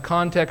 there's not a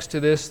context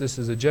to this. This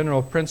is a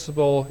general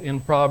principle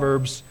in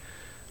Proverbs,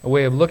 a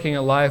way of looking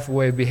at life, a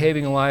way of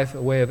behaving in life,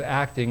 a way of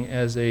acting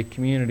as a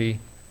community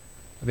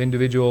of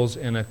individuals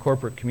and a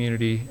corporate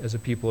community as a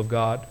people of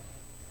God.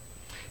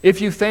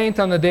 If you faint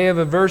on the day of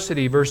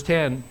adversity, verse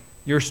 10,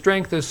 your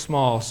strength is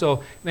small.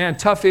 So, man,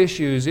 tough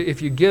issues.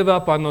 If you give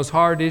up on those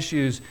hard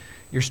issues,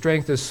 your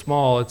strength is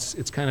small.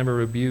 It's kind of a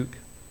rebuke.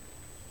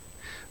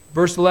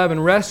 Verse 11,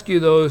 rescue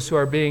those who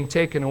are being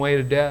taken away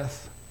to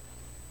death.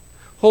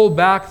 Hold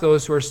back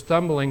those who are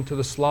stumbling to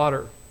the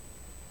slaughter.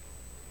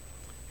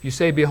 If you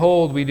say,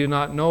 behold, we do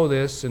not know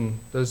this, and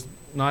does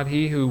not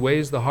he who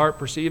weighs the heart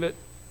perceive it?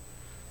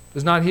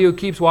 Does not he who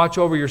keeps watch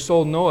over your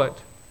soul know it?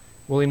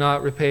 Will he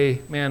not repay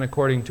man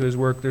according to his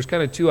work? There's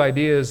kind of two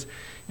ideas.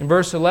 In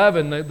verse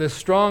 11, the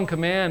strong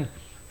command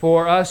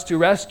for us to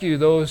rescue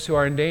those who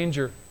are in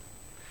danger.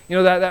 You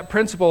know, that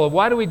principle of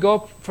why do we go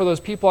for those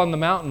people on the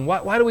mountain?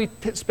 Why do we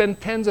spend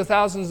tens of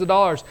thousands of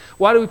dollars?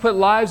 Why do we put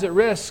lives at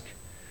risk?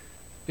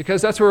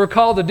 Because that's what we're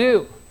called to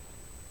do,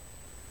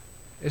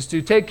 is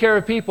to take care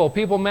of people.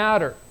 People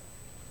matter.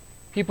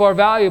 People are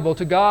valuable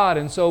to God,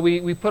 and so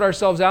we put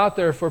ourselves out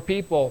there for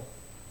people.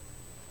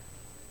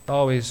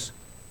 Always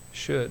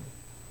should.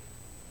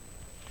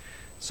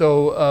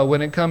 So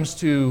when it comes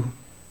to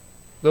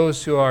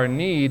those who are in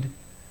need,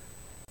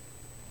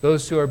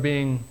 those who are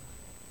being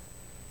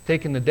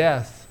taken to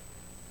death,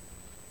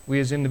 we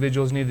as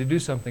individuals need to do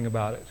something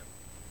about it.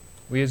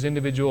 We as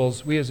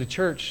individuals, we as a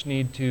church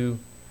need to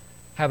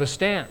have a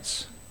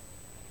stance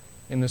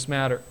in this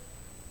matter.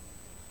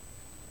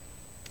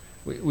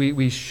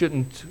 We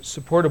shouldn't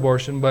support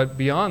abortion, but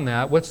beyond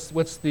that,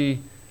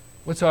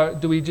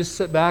 do we just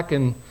sit back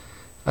and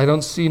I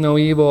don't see no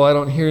evil, I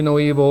don't hear no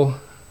evil,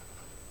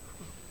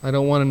 I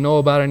don't want to know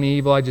about any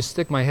evil, I just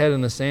stick my head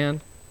in the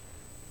sand?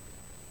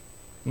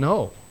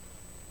 No.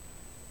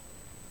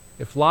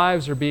 If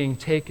lives are being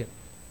taken,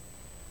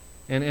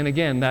 and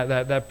again,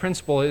 that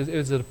principle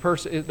is it a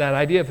person, that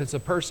idea, if it's a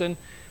person,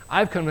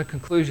 I've come to the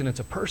conclusion it's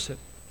a person.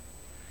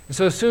 And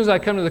so as soon as I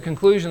come to the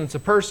conclusion it's a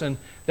person,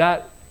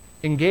 that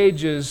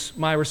engages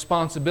my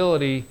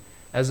responsibility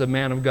as a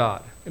man of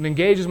God. It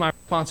engages my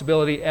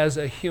responsibility as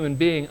a human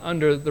being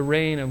under the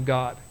reign of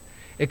God.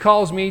 It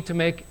calls me to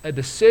make a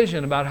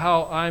decision about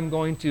how I'm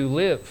going to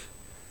live.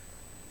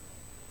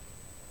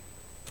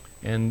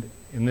 And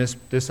in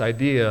this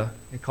idea,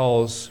 it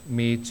calls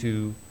me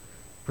to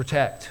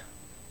protect.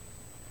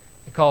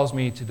 It calls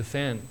me to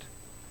defend.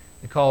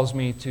 It calls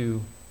me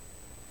to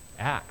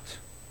act.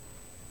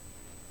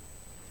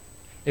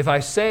 If I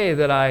say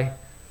that I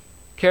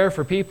care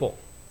for people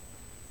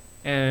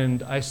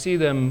and I see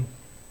them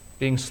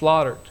being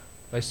slaughtered,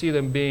 if I see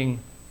them being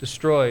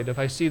destroyed, if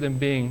I see them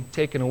being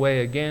taken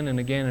away again and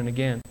again and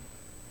again,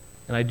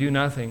 and I do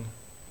nothing,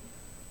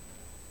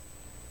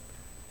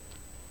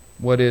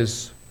 what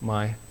is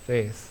my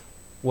faith?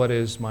 What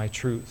is my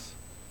truth?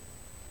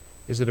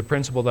 Is it a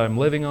principle that I'm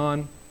living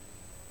on?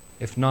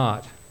 If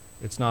not,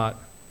 it's not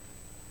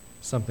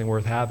something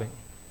worth having.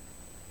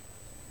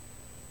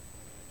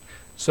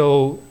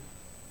 So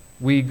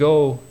we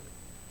go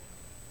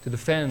to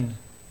defend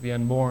the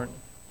unborn.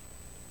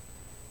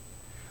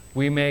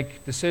 We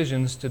make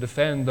decisions to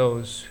defend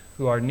those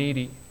who are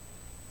needy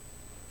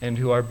and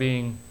who are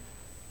being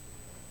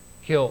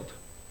killed.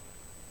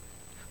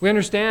 We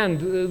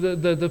understand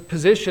the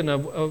position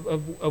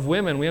of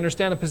women. We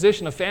understand the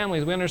position of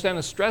families. We understand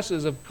the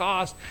stresses of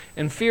cost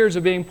and fears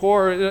of being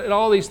poor and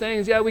all these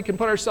things. Yeah, we can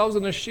put ourselves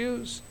in their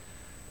shoes.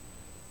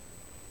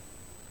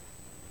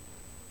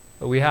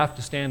 But we have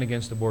to stand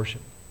against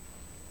abortion.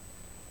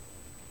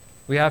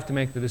 We have to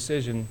make the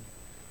decision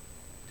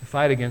to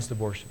fight against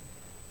abortion.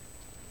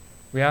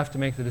 We have to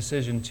make the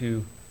decision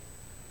to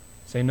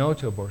say no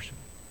to abortion.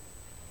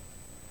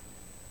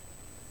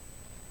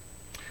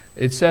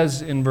 It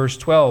says in verse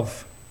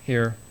 12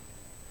 here,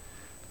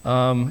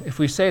 if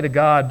we say to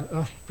God,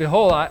 oh,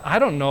 behold, I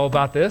don't know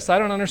about this. I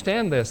don't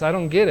understand this. I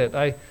don't get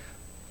it.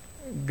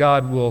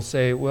 God will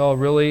say, well,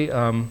 really,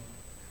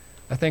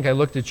 I think I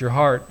looked at your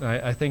heart.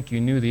 I think you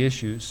knew the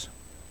issues.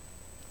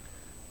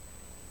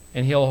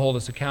 And He'll hold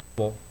us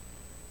accountable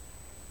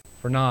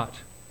for not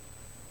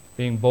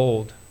being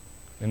bold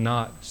and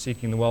not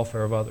seeking the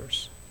welfare of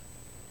others.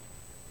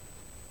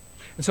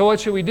 And so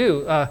what should we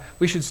do?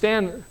 We should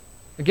stand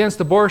against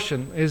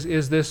abortion,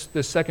 is this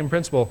second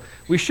principle.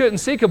 We shouldn't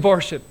seek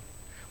abortion.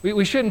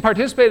 We shouldn't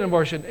participate in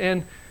abortion.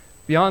 And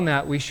beyond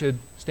that, we should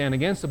stand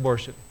against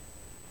abortion.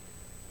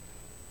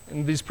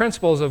 And these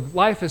principles of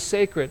life is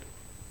sacred.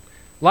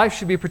 Life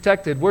should be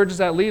protected. Where does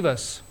that leave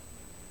us?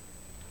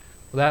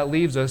 Well, that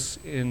leaves us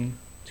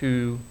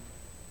into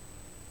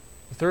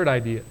the third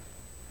idea.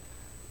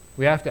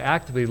 We have to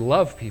actively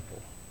love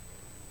people.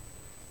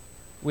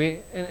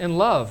 And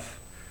love.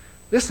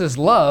 This is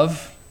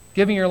love,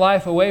 giving your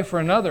life away for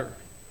another.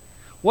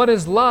 What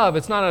is love?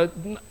 It's not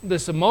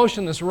this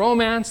emotion, this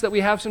romance that we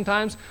have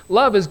sometimes.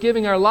 Love is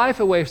giving our life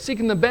away,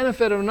 seeking the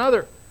benefit of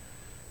another.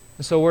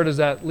 And so where does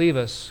that leave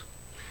us?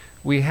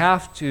 We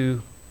have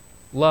to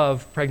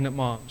love pregnant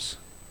moms.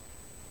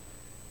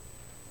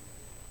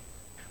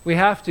 We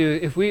have to,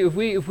 if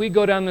we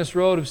go down this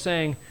road of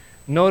saying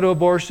no to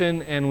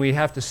abortion and we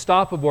have to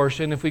stop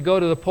abortion, if we go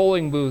to the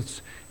polling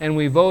booths and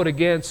we vote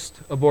against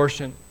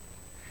abortion,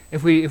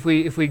 if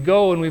we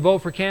go and we vote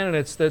for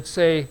candidates that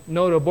say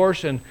no to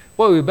abortion,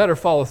 boy, we better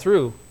follow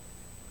through.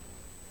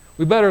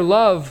 We better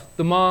love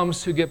the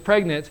moms who get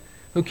pregnant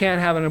who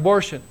can't have an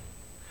abortion.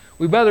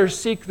 We better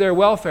seek their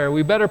welfare.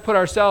 We better put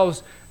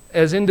ourselves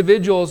as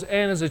individuals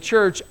and as a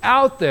church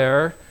out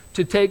there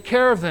to take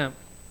care of them.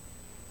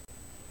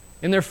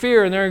 In their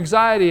fear and their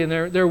anxiety and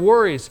their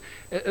worries.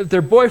 If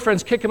their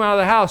boyfriends kick them out of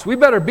the house, we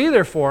better be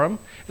there for them.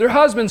 If their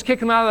husbands kick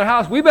them out of their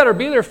house, we better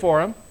be there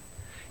for them.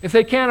 If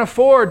they can't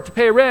afford to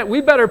pay rent, we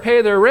better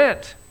pay their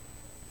rent.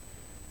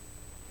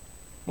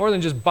 More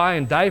than just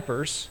buying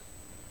diapers.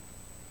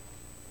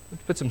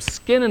 Let's put some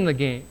skin in the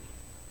game.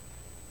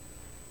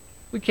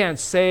 We can't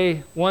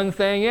say one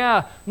thing,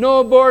 yeah, no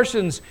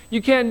abortions,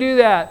 you can't do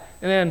that,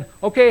 and then,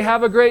 okay,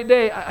 have a great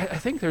day. I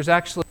think there's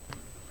actually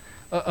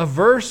a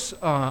verse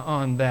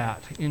on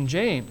that in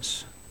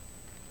James.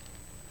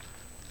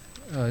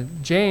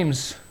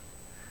 James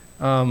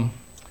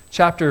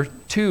chapter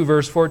 2,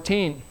 verse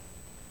 14.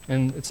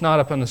 And it's not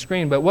up on the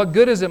screen, but what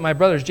good is it, my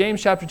brothers?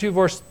 James chapter 2,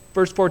 verse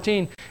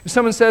 14. If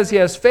someone says he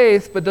has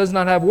faith but does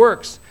not have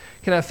works,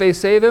 can that faith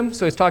save him?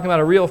 So he's talking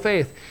about a real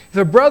faith. If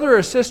a brother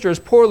or sister is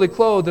poorly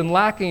clothed and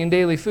lacking in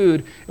daily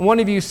food, and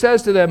one of you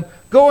says to them,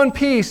 go in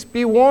peace,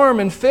 be warm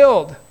and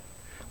filled,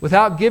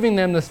 without giving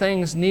them the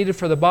things needed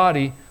for the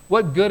body,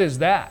 what good is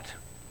that?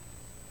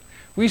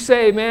 We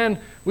say, man,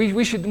 we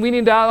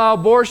need to allow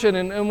abortion,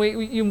 and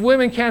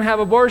women can't have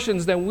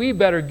abortions, then we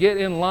better get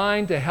in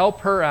line to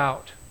help her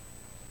out.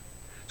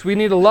 So we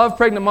need to love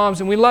pregnant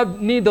moms, and we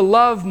need to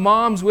love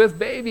moms with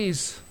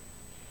babies.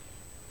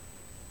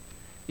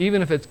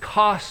 Even if it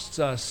costs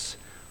us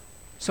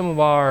some of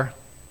our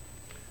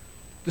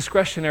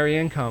discretionary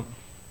income.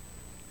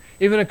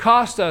 Even if it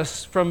costs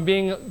us from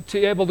being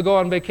able to go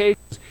on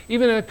vacations.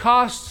 Even if it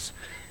costs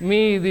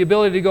me the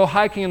ability to go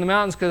hiking in the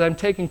mountains because I'm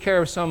taking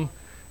care of some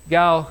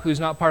gal who's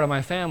not part of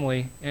my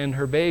family and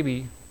her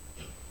baby.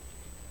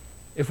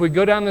 If we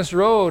go down this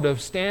road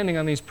of standing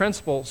on these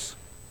principles,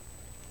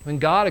 then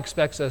God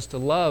expects us to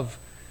love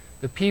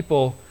the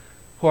people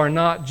who are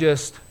not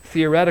just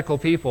theoretical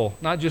people,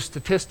 not just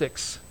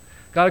statistics.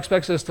 God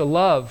expects us to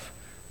love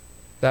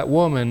that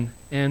woman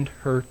and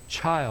her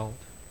child,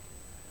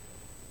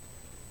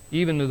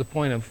 even to the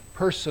point of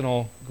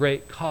personal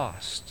great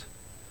cost,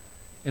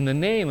 in the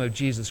name of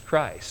Jesus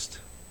Christ.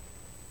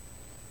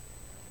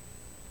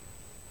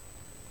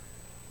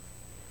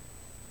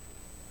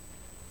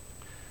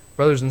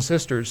 Brothers and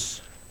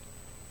sisters,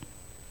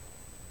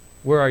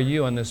 where are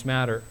you on this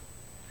matter?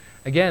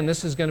 Again,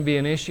 this is going to be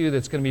an issue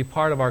that's going to be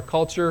part of our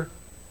culture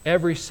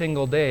every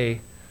single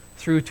day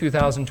through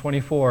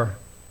 2024.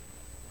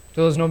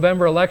 So those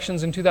November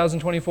elections in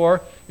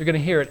 2024, you're going to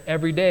hear it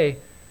every day.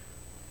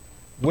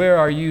 Where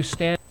are you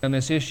standing on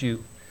this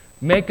issue?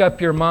 Make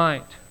up your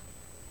mind.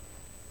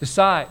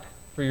 Decide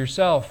for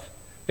yourself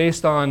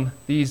based on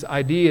these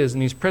ideas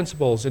and these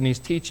principles and these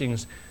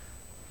teachings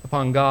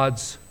upon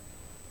God's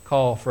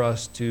call for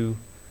us to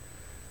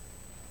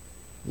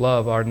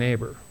love our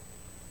neighbor.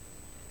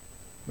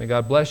 May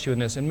God bless you in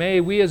this. And may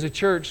we as a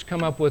church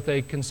come up with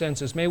a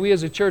consensus. May we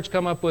as a church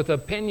come up with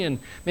opinion.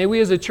 May we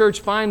as a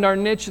church find our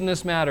niche in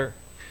this matter.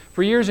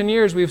 For years and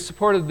years, we've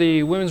supported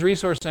the Women's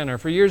Resource Center.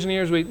 For years and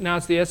years, now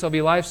it's the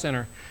SLV Life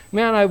Center.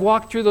 Man, I've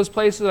walked through those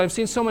places. I've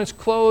seen so much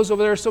clothes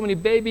over there, so many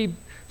baby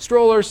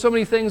strollers, so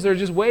many things that are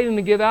just waiting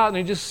to give out, and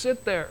they just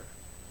sit there.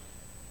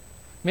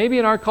 Maybe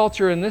in our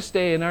culture, in this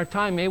day, in our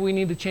time, maybe we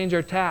need to change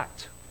our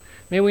tact.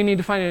 Maybe we need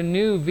to find a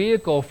new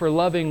vehicle for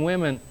loving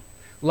women,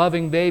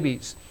 loving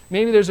babies.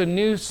 Maybe there's a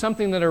new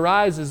something that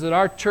arises that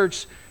our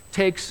church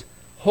takes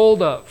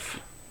hold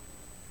of.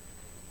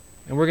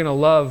 And we're going to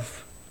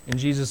love in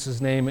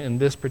Jesus' name in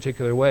this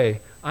particular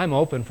way. I'm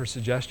open for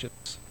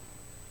suggestions.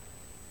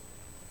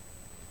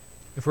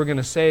 If we're going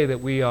to say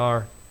that we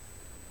are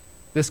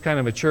this kind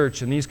of a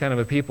church and these kind of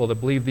a people that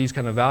believe these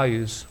kind of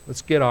values,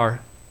 let's get our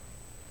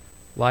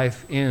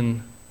life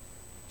in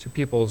to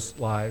people's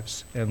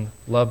lives and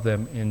love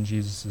them in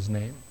Jesus'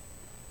 name.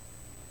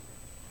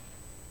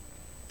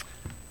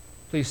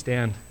 Please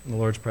stand in the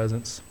Lord's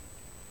presence.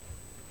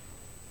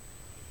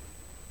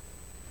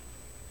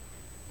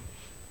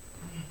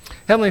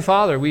 Heavenly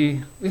Father,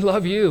 we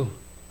love you.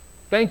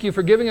 Thank you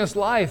for giving us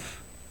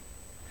life.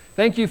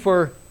 Thank you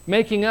for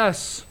making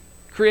us,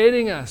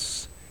 creating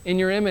us in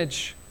your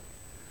image.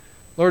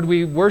 Lord,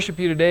 we worship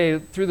you today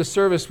through the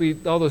service,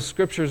 all those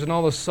scriptures and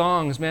all those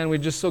songs. Man, we're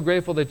just so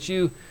grateful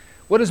that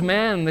what is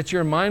man that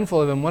you're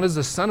mindful of him? What is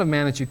the Son of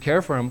Man that you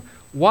care for him?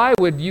 Why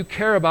would you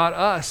care about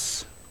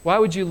us? Why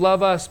would you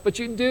love us? But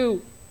you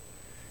do.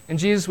 And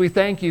Jesus, we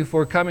thank you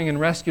for coming and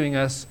rescuing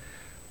us,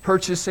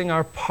 purchasing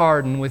our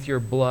pardon with your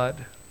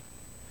blood.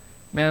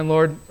 Man,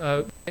 Lord,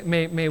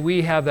 may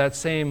we have that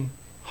same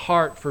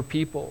heart for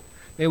people.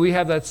 May we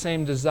have that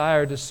same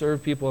desire to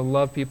serve people and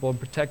love people and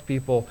protect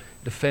people,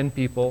 defend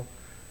people,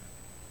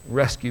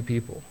 rescue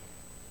people.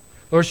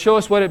 Lord, show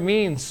us what it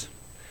means.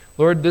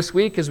 Lord, this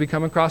week as we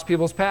come across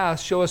people's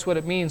paths, show us what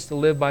it means to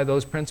live by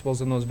those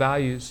principles and those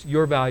values,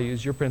 your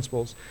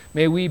principles.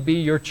 May we be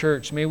your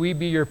church. May we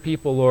be your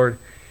people, Lord,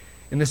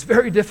 in this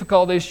very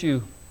difficult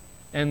issue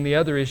and the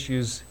other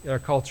issues our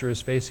culture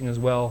is facing as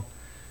well.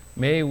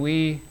 May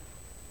we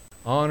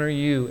honor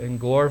you and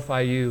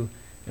glorify you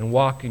and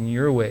walk in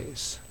your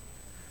ways,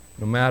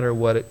 no matter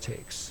what it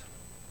takes.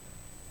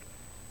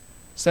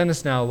 Send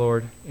us now,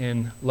 Lord,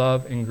 in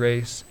love and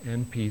grace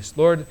and peace.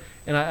 Lord,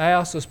 and I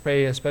also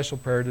pray a special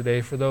prayer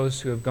today for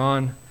those who have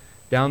gone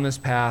down this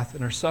path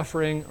and are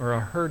suffering or are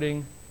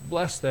hurting.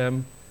 Bless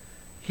them,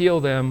 heal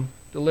them,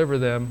 deliver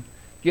them,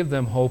 give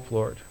them hope,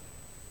 Lord.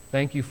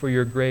 Thank you for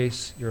your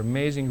grace, your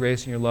amazing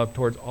grace and your love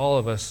towards all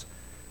of us.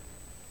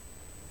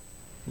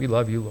 We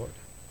love you, Lord.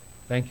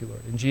 Thank you,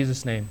 Lord. In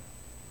Jesus' name,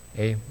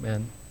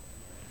 amen.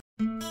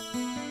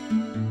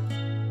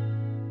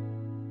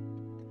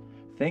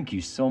 Thank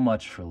you so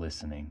much for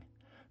listening.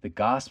 The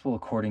gospel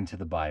according to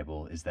the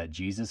Bible is that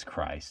Jesus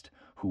Christ,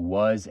 who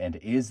was and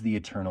is the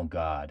eternal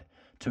God,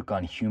 took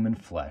on human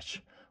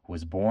flesh,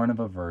 was born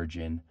of a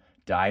virgin,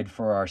 died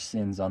for our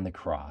sins on the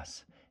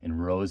cross,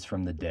 and rose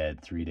from the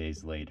dead 3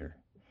 days later.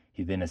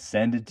 He then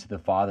ascended to the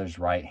Father's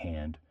right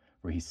hand,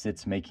 where he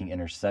sits making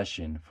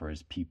intercession for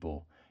his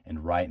people,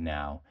 and right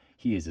now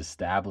he is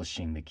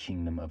establishing the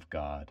kingdom of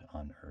God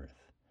on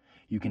earth.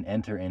 You can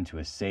enter into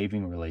a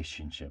saving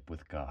relationship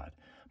with God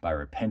by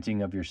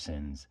repenting of your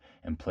sins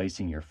and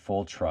placing your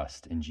full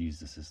trust in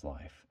Jesus'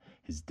 life,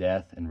 his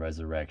death and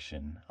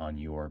resurrection on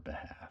your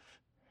behalf.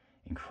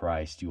 In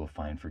Christ, you will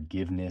find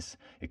forgiveness,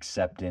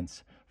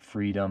 acceptance,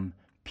 freedom,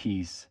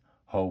 peace,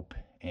 hope,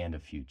 and a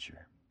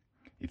future.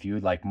 If you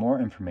would like more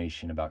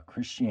information about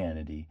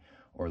Christianity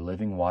or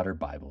Living Water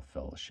Bible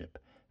Fellowship,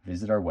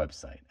 visit our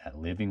website at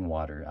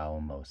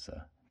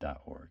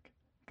livingwateralamosa.org.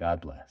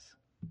 God bless.